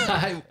dummies.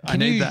 I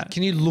need that.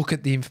 Can you look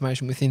at the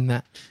information within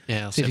that?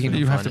 Yeah, I'll See see if if you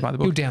you I have can to buy find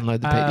the You'll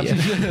book. download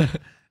the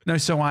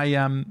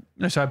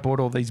PDF. So I bought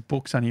all these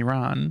books on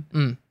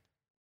Iran,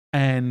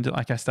 and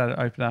like I started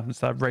opening up and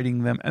started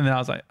reading them, and then I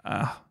was like,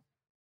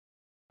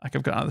 like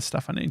I've got other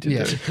stuff I need to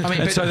Yeah. do. I mean, and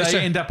but- so they so-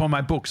 end up on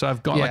my book. So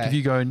I've got like Yeah. if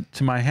you go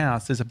to my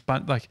house, there's a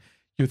bunch like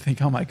you'd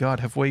think, oh my god,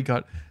 have we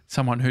got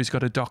someone who's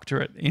got a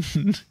doctorate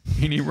in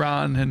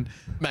Iran and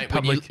Mate,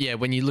 public?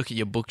 when you look at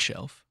your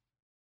bookshelf,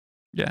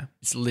 Yeah,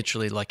 it's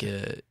literally like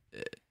a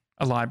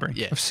library.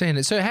 yeah. I've seen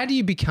it. So how do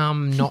you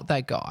become not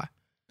that guy?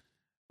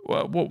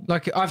 Well,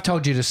 Like I've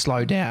told you to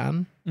slow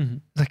down.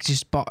 mhm. Like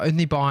just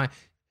only buy.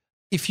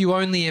 If you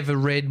only ever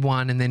read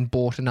one and then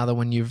bought another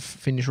when you've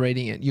finished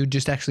reading it, you'd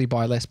just actually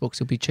buy less books.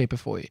 It'll be cheaper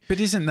for you.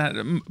 But isn't that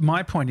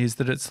my point? Is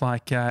that it's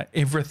like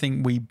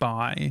everything we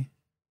buy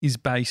is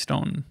based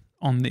on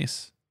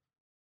this.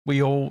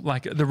 We all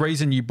like the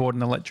reason you bought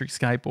an electric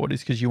skateboard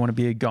is because you want to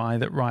be a guy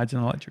that rides an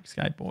electric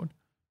skateboard.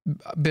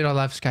 But I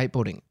love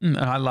skateboarding. And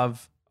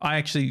I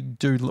actually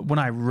do when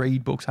I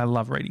read books. I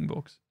love reading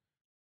books.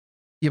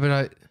 Yeah,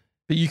 but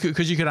But you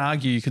could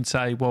argue, you could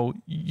say, well,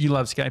 you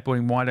love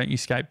skateboarding. Why don't you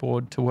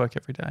skateboard to work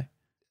every day?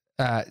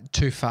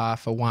 too far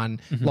for one.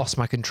 Lost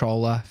my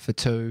controller for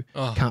two.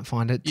 Oh, Can't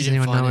find it. you Does didn't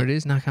anyone know find where it? it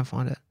is? No, I can't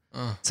find it.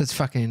 oh. So it's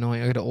fucking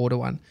annoying. I got to order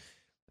one.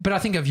 But I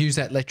think I've used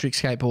that electric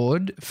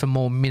skateboard for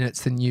more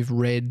minutes than you've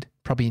read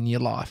probably in your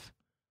life.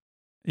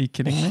 Are you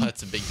kidding me?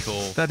 That's a big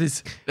call. That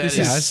is, That this is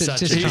Yeah, is it's such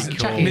just a he's- big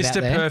call. chucking it out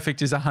Mr. there.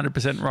 Perfect is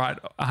 100% right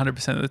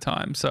 100% of the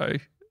time. So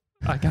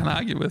I can't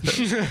argue with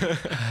it.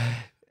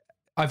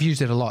 I've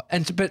used it a lot.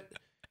 But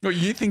Well,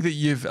 you think that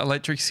you've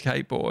electric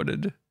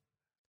skateboarded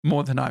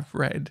more than I've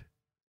read?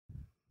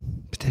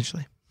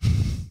 potentially.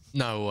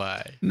 No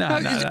way. No,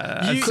 No,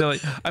 that's you- silly.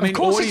 I mean, of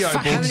course audio it's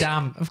fucking books.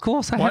 dumb. Of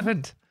course I What?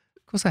 haven't.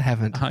 Of course I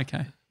haven't.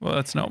 Okay, well,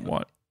 that's not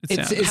what it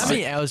It's- sounds it's- How like.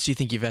 many hours do you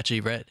think you've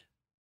actually read?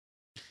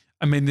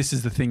 I mean, this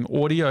is the thing.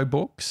 Audio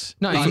books.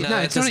 No, Oh, no,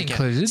 that it's not doesn't count.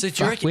 included. So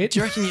do you,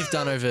 Fuckwit. reckon you've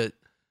done over?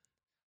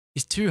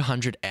 Is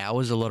 200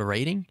 hours a lot of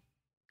reading?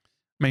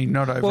 I mean,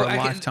 not over Well, a okay.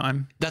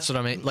 lifetime. That's what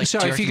I mean. Like, so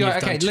do you if you reckon go,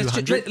 you've okay, done let's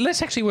 200?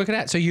 let's actually work it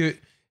out. So you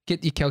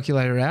get your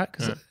calculator out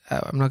because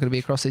I'm not going to be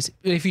across this.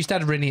 If you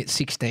started reading at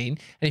 16,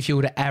 and if you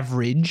were to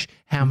average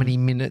how many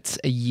minutes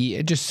a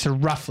year, just so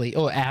roughly,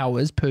 or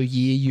hours per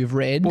year you've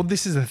read, Well,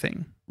 this is the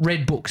thing.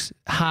 read books,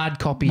 hard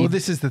copy. Well,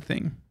 this is the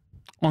thing.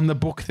 On the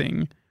book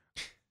thing,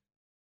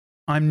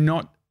 I'm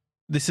not.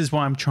 This is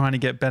why I'm trying to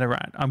get better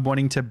at. I'm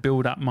wanting to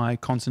build up my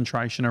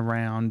concentration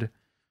around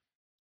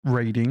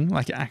reading,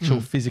 like actual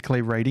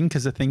physically reading.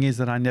 Because the thing is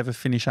that I never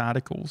finish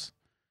articles.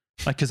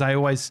 Like, because I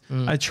always,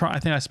 I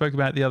think I spoke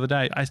about it the other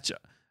day.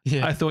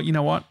 I thought, you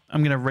know what?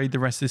 I'm going to read the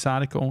rest of this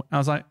article. And I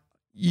was like,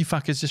 you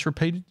fuckers just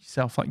repeated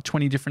yourself like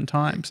 20 different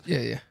times.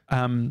 yeah.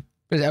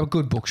 But a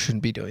good book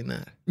shouldn't be doing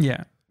that.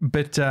 Yeah.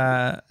 But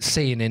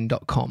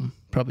CNN.com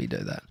probably do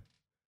that.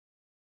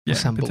 yeah, Or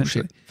some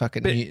potentially. bullshit.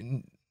 Fucking But-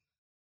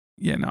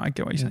 Yeah, no, I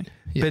get what you're saying.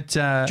 Yeah. But Do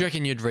you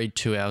reckon you'd read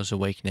 2 hours a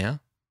week now?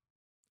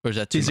 Or is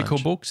that too physical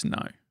much? books,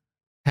 no.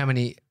 how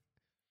many?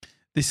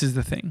 This is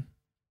the thing.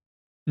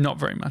 Not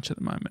very much at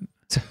the moment.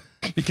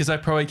 Because I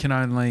probably can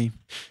only,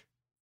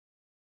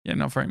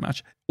 not very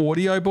much.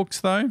 Audio books,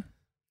 though,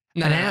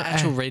 No, An no, hour-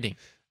 actual reading.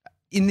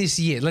 In this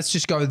year, let's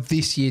just go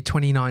this year,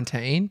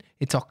 2019.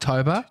 It's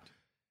October.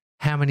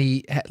 How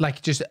many,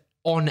 like just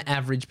on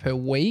average per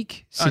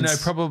week? I know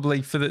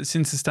probably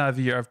since the start of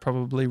the year, I've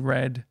probably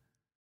read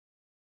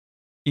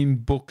in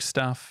book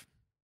stuff,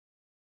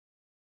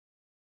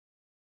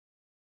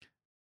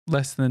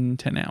 less than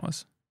 10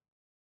 hours.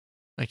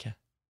 Okay.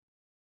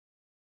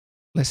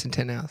 Less than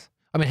 10 hours.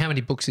 I mean, how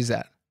many books is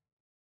that?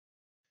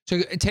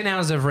 So 10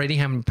 hours of reading,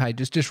 how many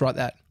pages? Just write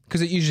that.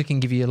 Because it usually can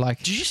give you like...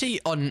 Did you see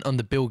on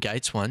the Bill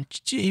Gates one,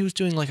 he was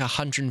doing like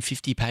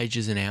 150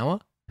 pages an hour?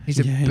 He's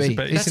a Yeah, he's a beast.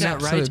 beast. He's That's an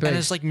outrageous. absolute And beast.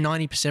 it's like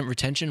 90%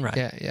 retention rate.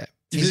 Yeah.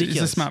 He's a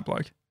ridiculous. smart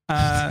bloke.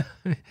 I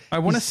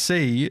want to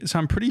see, so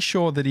I'm pretty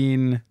sure that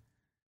in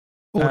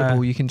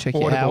Audible, you can check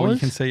your Audible, hours. you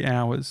can see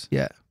hours.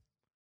 Yeah.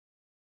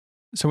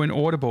 So in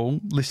Audible,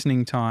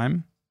 listening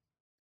time,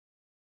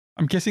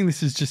 I'm guessing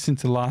this is just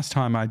since the last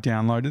time I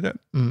downloaded it.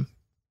 Mm.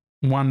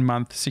 1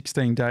 month,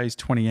 16 days,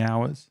 20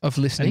 hours, Of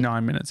and listening.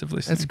 9 minutes of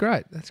listening. That's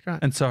great.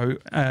 And so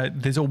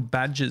there's all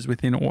badges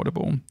within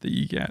Audible that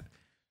you get.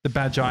 The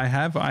badge I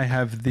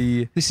have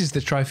the This is the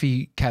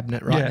trophy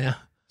cabinet right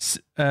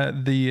Yeah.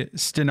 the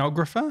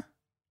stenographer.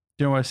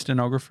 Do you know what a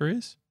stenographer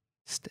is?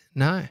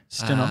 now. No.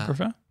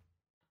 Stenographer?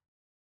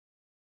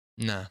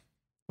 No.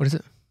 What is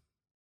it?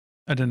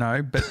 I don't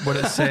know, but what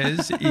it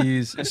says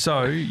is,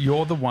 so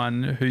you're the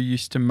one who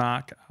used to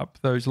mark up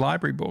those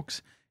library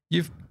books.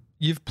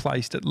 You've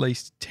placed at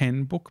least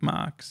 10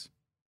 bookmarks.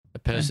 A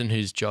person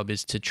whose job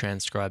is to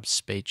transcribe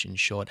speech in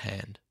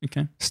shorthand.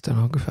 Okay.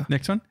 Stenographer.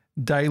 Next one.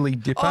 Daily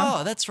Dipper.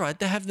 Oh, that's right.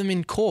 They have them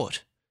in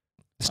court.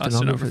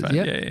 Stenographer.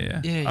 Yeah, Yep.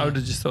 yeah. Yeah, I would yeah.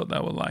 have just thought they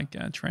were like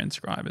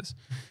transcribers.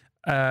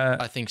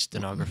 I think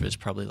stenographer is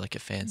probably like a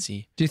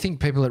fancy. Do you think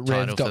people at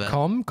Title for that.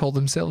 rev.com call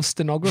themselves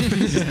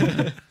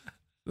stenographers?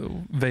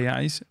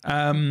 VAs.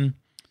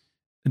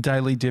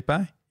 Daily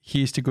Dipper.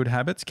 Here's to good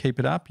habits. Keep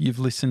it up. You've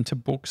listened to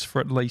books for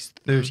at least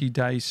 30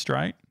 days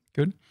straight.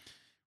 Good.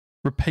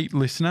 Repeat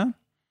listener.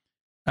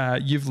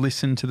 You've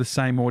listened to the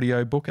same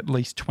audio book at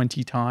least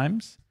 20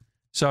 times.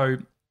 So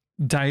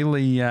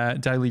daily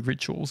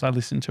rituals I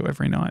listen to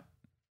every night.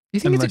 You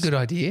think Unless- it's a good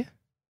idea?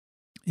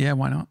 Yeah,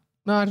 why not?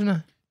 No, I don't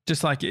know.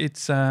 Just like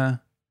it's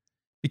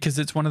because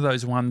it's one of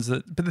those ones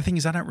that, but the thing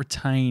is I don't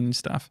retain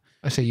stuff.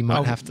 I say you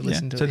might have to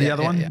listen to So it. the Yeah,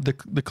 other yeah, one, yeah.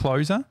 the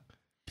closer,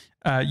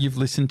 you've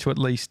listened to at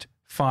least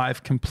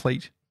 5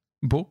 complete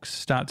books,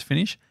 start to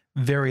finish.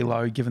 Very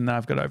low, given that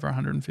I've got over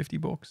 150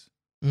 books.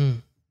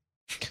 Mm.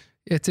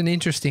 It's an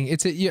interesting.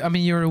 I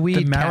mean, you're a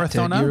weird The cat,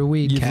 dude. marathoner, You're a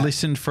weird you've cat.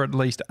 listened for at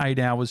least 8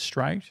 hours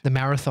straight. The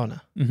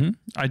marathoner.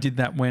 I did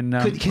that when.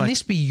 Can like,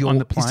 this be your? on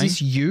the Is this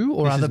plane? you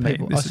or This other is me,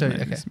 people? this Oh, is sorry. me,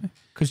 Okay. this is me.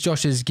 Because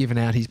Josh has given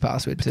out his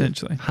password to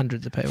Potentially.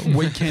 hundreds of people.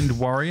 Weekend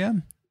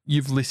Warrior,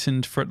 you've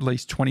listened for at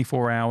least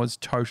 24 hours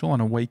total on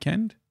a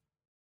weekend.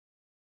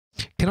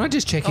 Can I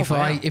just check Oh, if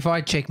wow.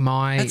 I check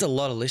my? That's a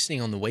lot of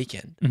listening on the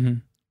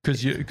weekend.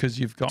 Because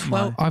you've got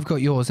Well, my. I've got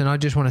yours, and I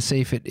just want to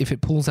see if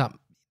it pulls up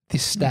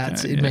this stats.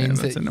 Okay, it yeah,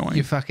 means that's that annoying.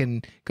 you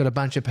fucking got a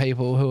bunch of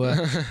people who are.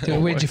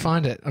 Where'd you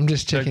find it? I'm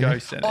just So checking. go it.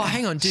 setting. Oh,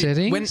 hang on, dude.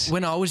 Settings?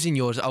 When I was in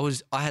yours,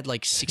 I had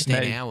like 16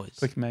 Me. hours.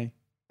 Click me.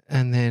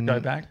 And then Go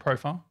back.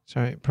 Profile.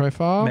 Sorry,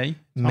 profile. Me.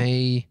 Tom.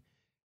 Me.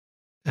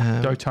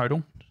 Go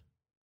total.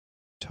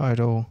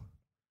 Total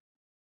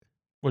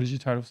What did your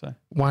total say?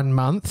 1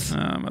 month.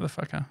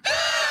 Motherfucker.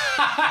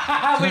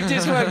 We've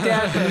just worked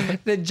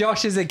out that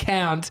Josh's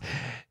account,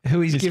 who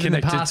he's Is given the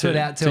connected password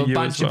to- out to to a you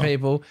bunch as of well.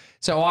 people.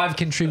 So I've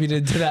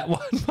contributed to that 1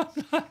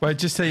 month. Wait,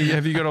 just see.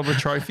 Have you got all the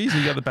trophies?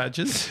 You got the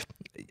badges?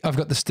 I've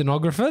got the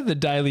stenographer, the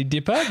daily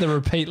dipper, the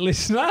repeat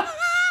listener.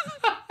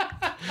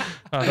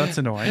 Oh, that's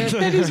annoying.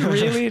 That is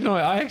really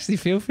annoying. I actually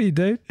feel for you,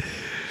 dude.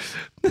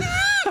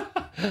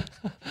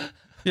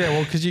 Yeah,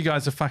 well, because you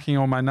guys are fucking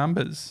all my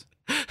numbers.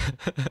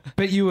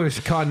 But you were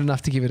kind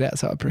enough to give it out,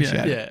 so I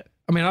appreciate it. Yeah.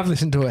 I mean, I've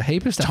listened to a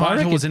heap of stuff.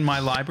 Titles in my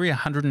library,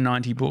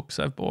 190 books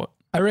I've bought.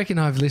 I reckon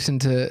I've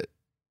listened to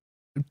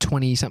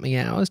 20-something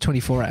hours,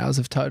 24 hours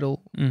of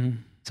total. Mm.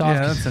 So Yeah,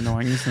 I've- that's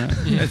annoying, isn't it?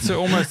 It's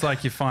almost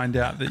like you find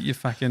out that you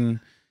fucking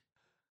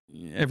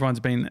everyone's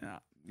been,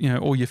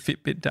 all your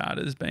Fitbit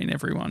data's been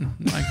everyone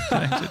like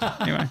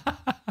connected. Anyway,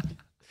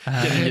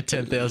 Getting your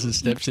 10,000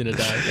 steps in a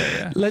day.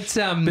 yeah. Let's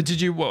But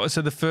did you? What?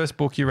 So the first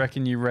book you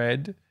reckon you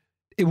read?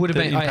 it would have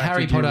that been impacted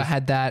Harry you Potter was-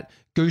 had that.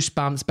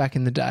 Goosebumps back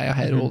in the day. I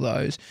had all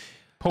those.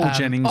 Paul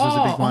Jennings was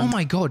a big one. Oh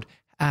my god.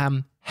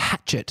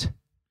 Hatchet.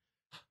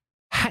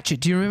 Hatchet.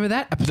 Do you remember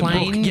that? A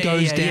plane Yeah,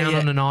 goes yeah, yeah, down yeah.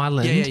 on an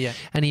island, Yeah.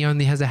 and he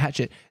only has a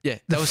hatchet. Yeah,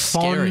 The that was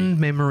fond scary.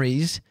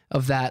 memories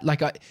of that.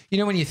 Like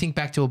when you think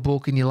back to a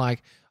book and you're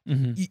like,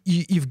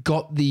 you've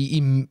got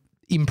the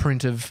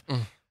imprint of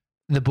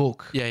the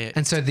book. Yeah.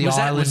 And so the was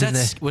island that, in was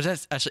there. that, was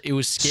that actually, it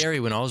was scary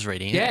when I was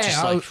reading it. Yeah,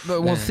 Just like,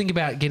 well, think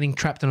about getting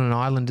trapped on an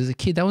island as a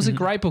kid. That was a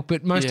great book,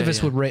 but most Yeah, of us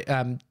yeah. would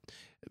read.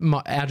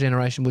 Our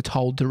generation were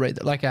told to read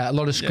that. Like a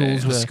lot of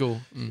schools were. school.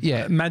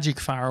 Yeah, Magic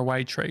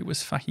Faraway Tree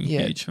was fucking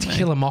huge for To me.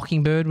 Kill a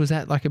Mockingbird, was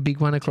that like a big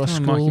one across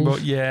Kill a schools?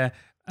 Mockingbird, yeah.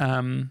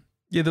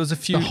 There was a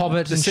few. The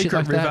Hobbit The and shit Secret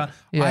like River. that.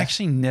 Yeah. I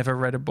actually never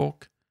read a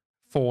book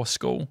for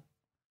school.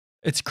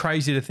 It's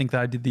crazy to think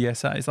that I did the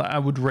essays. Like I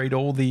would read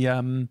all the.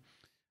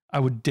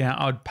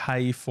 I'd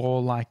pay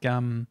for like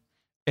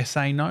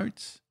essay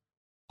notes.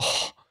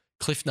 Oh,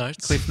 Cliff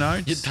Notes. Cliff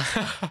Notes.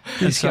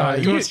 This guy,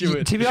 Of course you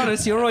would. to be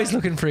honest, you're always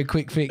looking for a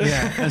quick fix.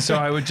 Yeah, and so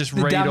I would just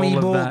The read dummy all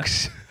of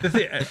books. that. The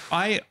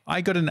thing,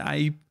 I got an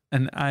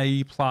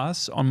A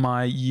plus on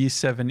my Year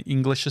 7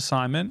 English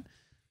assignment,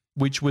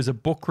 which was a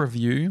book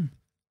review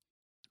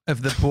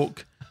of the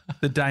book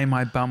The Day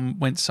My Bum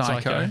Went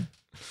Psycho.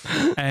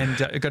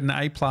 And I got an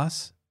A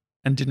plus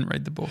and didn't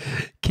read the book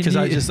because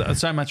I just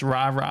so much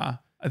rah.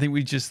 I think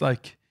we just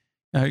like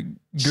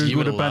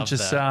Googled a bunch of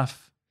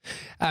stuff.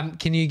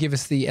 Can you give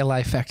us the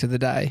LA fact of the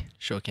day?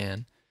 Sure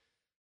can.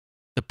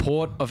 The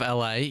Port of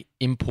LA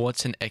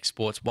imports and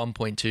exports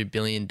 $1.2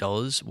 billion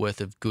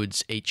worth of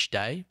goods each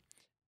day,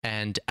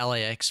 and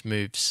LAX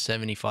moves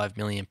 75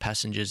 million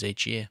passengers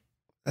each year.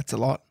 That's a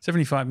lot.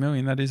 75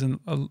 million. That isn't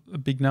a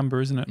big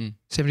number, isn't it?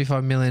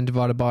 75 million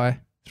divided by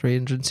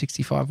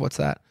 365. What's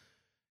that?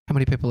 How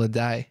many people a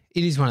day?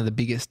 It is one of the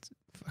biggest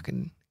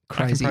fucking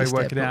craziest I can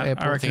probably work it out.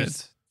 airports. I reckon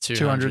it's it's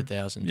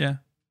 200,000. yeah.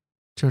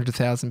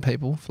 200,000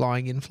 people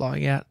flying in,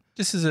 flying out.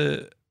 Just as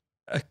a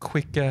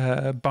quick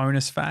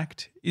bonus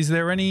fact, is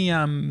there any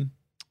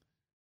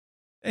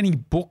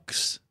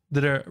books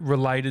that are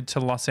related to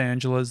Los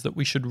Angeles that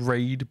we should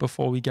read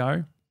before we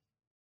go?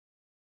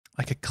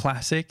 Like a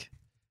classic.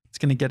 It's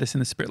going to get us in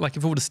the spirit. Like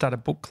if we were to start a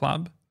book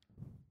club.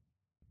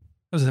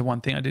 That was the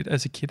one thing I did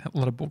as a kid. A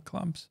lot of book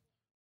clubs.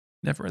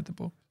 Never read the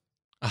book.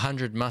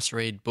 100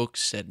 must-read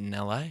books set in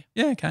LA.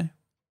 Yeah, okay.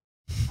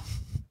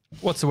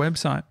 What's the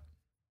website?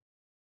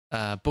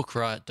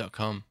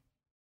 Bookriot.com.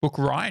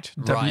 Bookriot?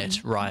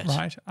 Riot.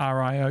 Right.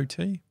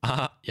 R-I-O-T.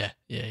 Yeah.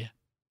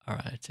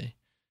 R-I-O-T.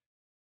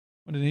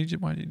 Why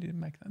did you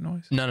make that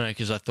noise? No,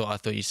 because I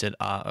thought you said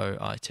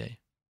R-O-I-T.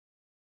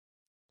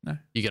 No.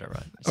 You get it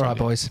right. All right,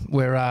 boys.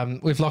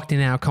 We've locked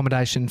in our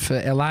accommodation for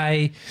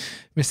LA.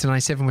 Mr.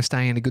 97, we're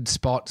staying in a good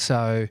spot,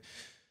 so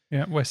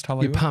Yeah, West you're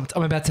Hollywood. pumped.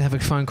 I'm about to have a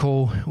phone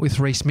call with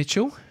Reece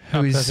Mitchell,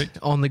 who is perfect.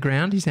 on the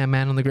ground. He's our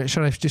man on the ground.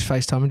 Should I just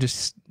FaceTime and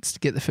just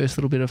get the first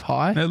little bit of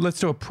high? No,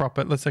 let's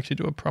actually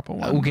do a proper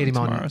one. We'll get him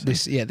tomorrow, I on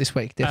think. this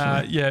week,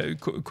 definitely.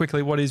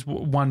 Quickly, what is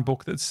one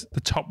book that's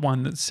the top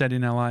one that's set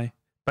in LA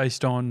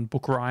based on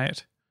Book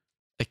Riot?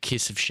 A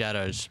Kiss of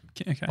Shadows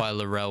Okay. by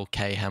Laurel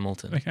K.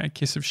 Hamilton. Okay,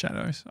 Kiss of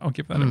Shadows. I'll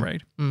give that a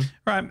read. Mm.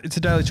 Right, it's a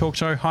Daily Talk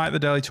Show. Hi at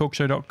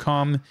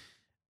thedailytalkshow.com.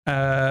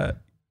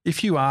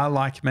 If you are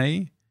like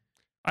me,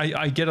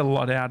 I get a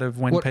lot out of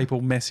when people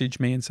message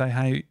me and say,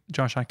 hey,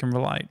 Josh, I can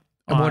relate.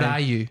 And what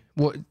are you?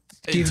 What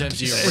In terms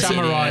of your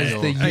summarize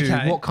rating the or- you?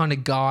 Okay. What kind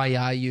of guy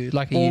are you?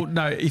 Like,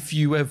 if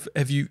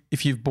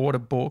you've bought a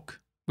book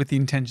with the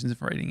intentions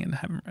of reading it and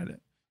haven't read it.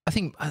 I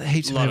think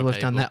heaps of Lot people of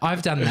have done people. that.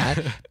 I've done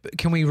that. But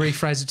can we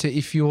rephrase it to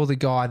if you're the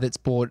guy that's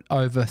bought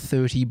over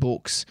 30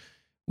 books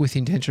with the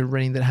intention of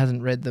reading that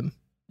hasn't read them,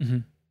 Mm-hmm.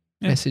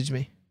 Yeah. message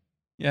me.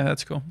 Yeah,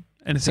 that's cool.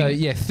 And So,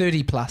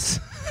 30 plus.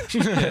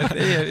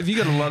 if you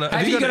got a lot of,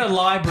 Have you got a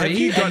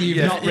library and you've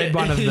not read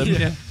one of them?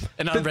 Yeah.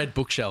 An unread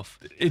bookshelf.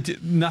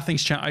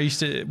 Nothing's changed. I used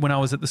to, when I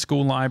was at the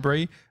school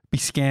library, be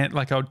scanned,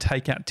 like I would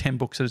take out 10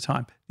 books at a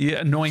time. The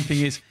annoying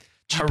thing is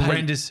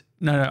horrendous.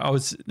 No,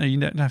 you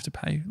don't have to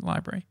pay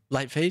library.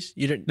 Late fees?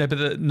 You don't. No,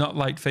 but not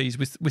late fees.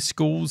 With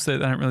schools, they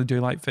don't really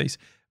do late fees.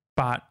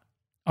 But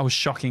I was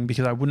shocking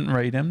because I wouldn't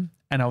read them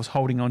and I was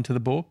holding on to the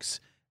books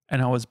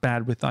and I was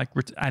bad with like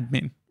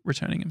admin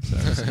returning them. So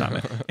it was a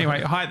nightmare.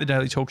 Anyway, hi at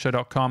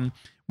thedailytalkshow.com.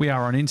 We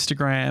are on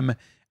Instagram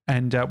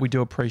and we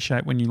do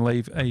appreciate when you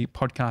leave a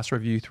podcast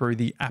review through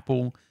the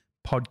Apple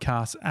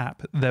Podcast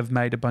app. They've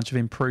made a bunch of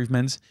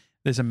improvements.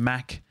 There's a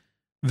Mac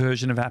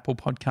version of Apple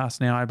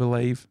Podcast now, I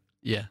believe.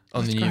 Yeah,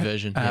 on the new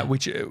version. Yeah.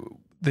 Which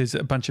there's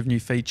a bunch of new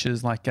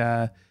features like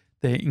they're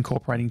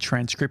incorporating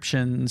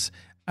transcriptions.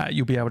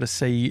 You'll be able to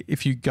see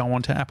if you go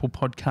onto Apple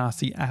Podcasts,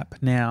 the app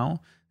now,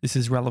 this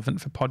is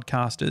relevant for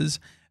podcasters.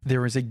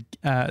 There is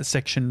a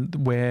section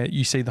where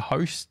you see the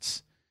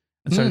hosts.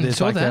 And so there's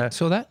saw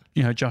that.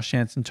 Josh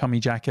Jansen, Tommy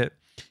Jackett.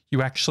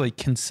 You actually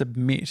can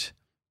submit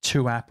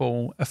to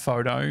Apple a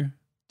photo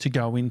to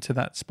go into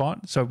that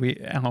spot. So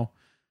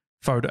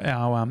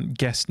our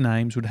guest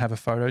names would have a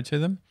photo to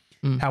them.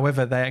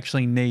 However, they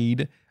actually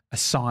need a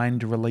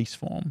signed release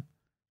form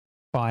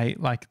by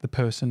like the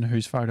person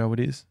whose photo it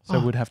is. So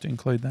we'd have to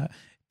include that.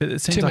 But it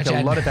seems Too like much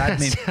a lot of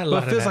admin.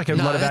 admin. It feels like a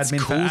lot of that's admin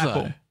cool, for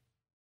Apple. though.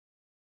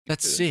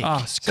 That's sick. Oh,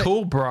 it's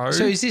cool, bro.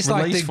 So is this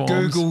like Release the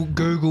forms.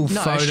 Google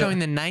no, photo? showing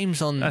the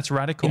names on That's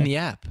radical. in the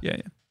app. Yeah.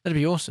 That'd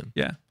be awesome.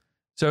 Yeah.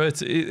 So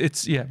it's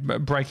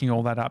breaking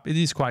all that up. It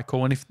is quite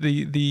cool. And if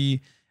the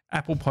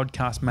Apple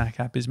Podcast Mac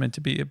app is meant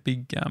to be a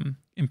big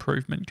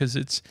improvement because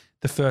it's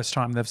the first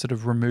time they've sort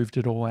of removed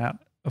it all out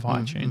of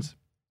iTunes.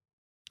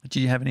 Do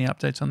you have any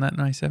updates on that,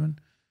 97?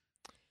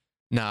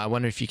 No, I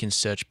wonder if you can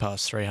search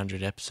past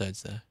 300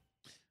 episodes though.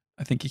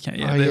 I think you can.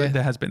 Oh, Yeah, yeah.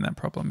 there has been that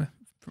problem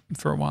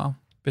for a while.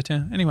 But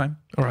anyway.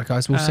 All right,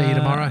 guys. We'll see you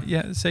tomorrow.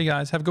 Yeah, see you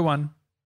guys. Have a good one.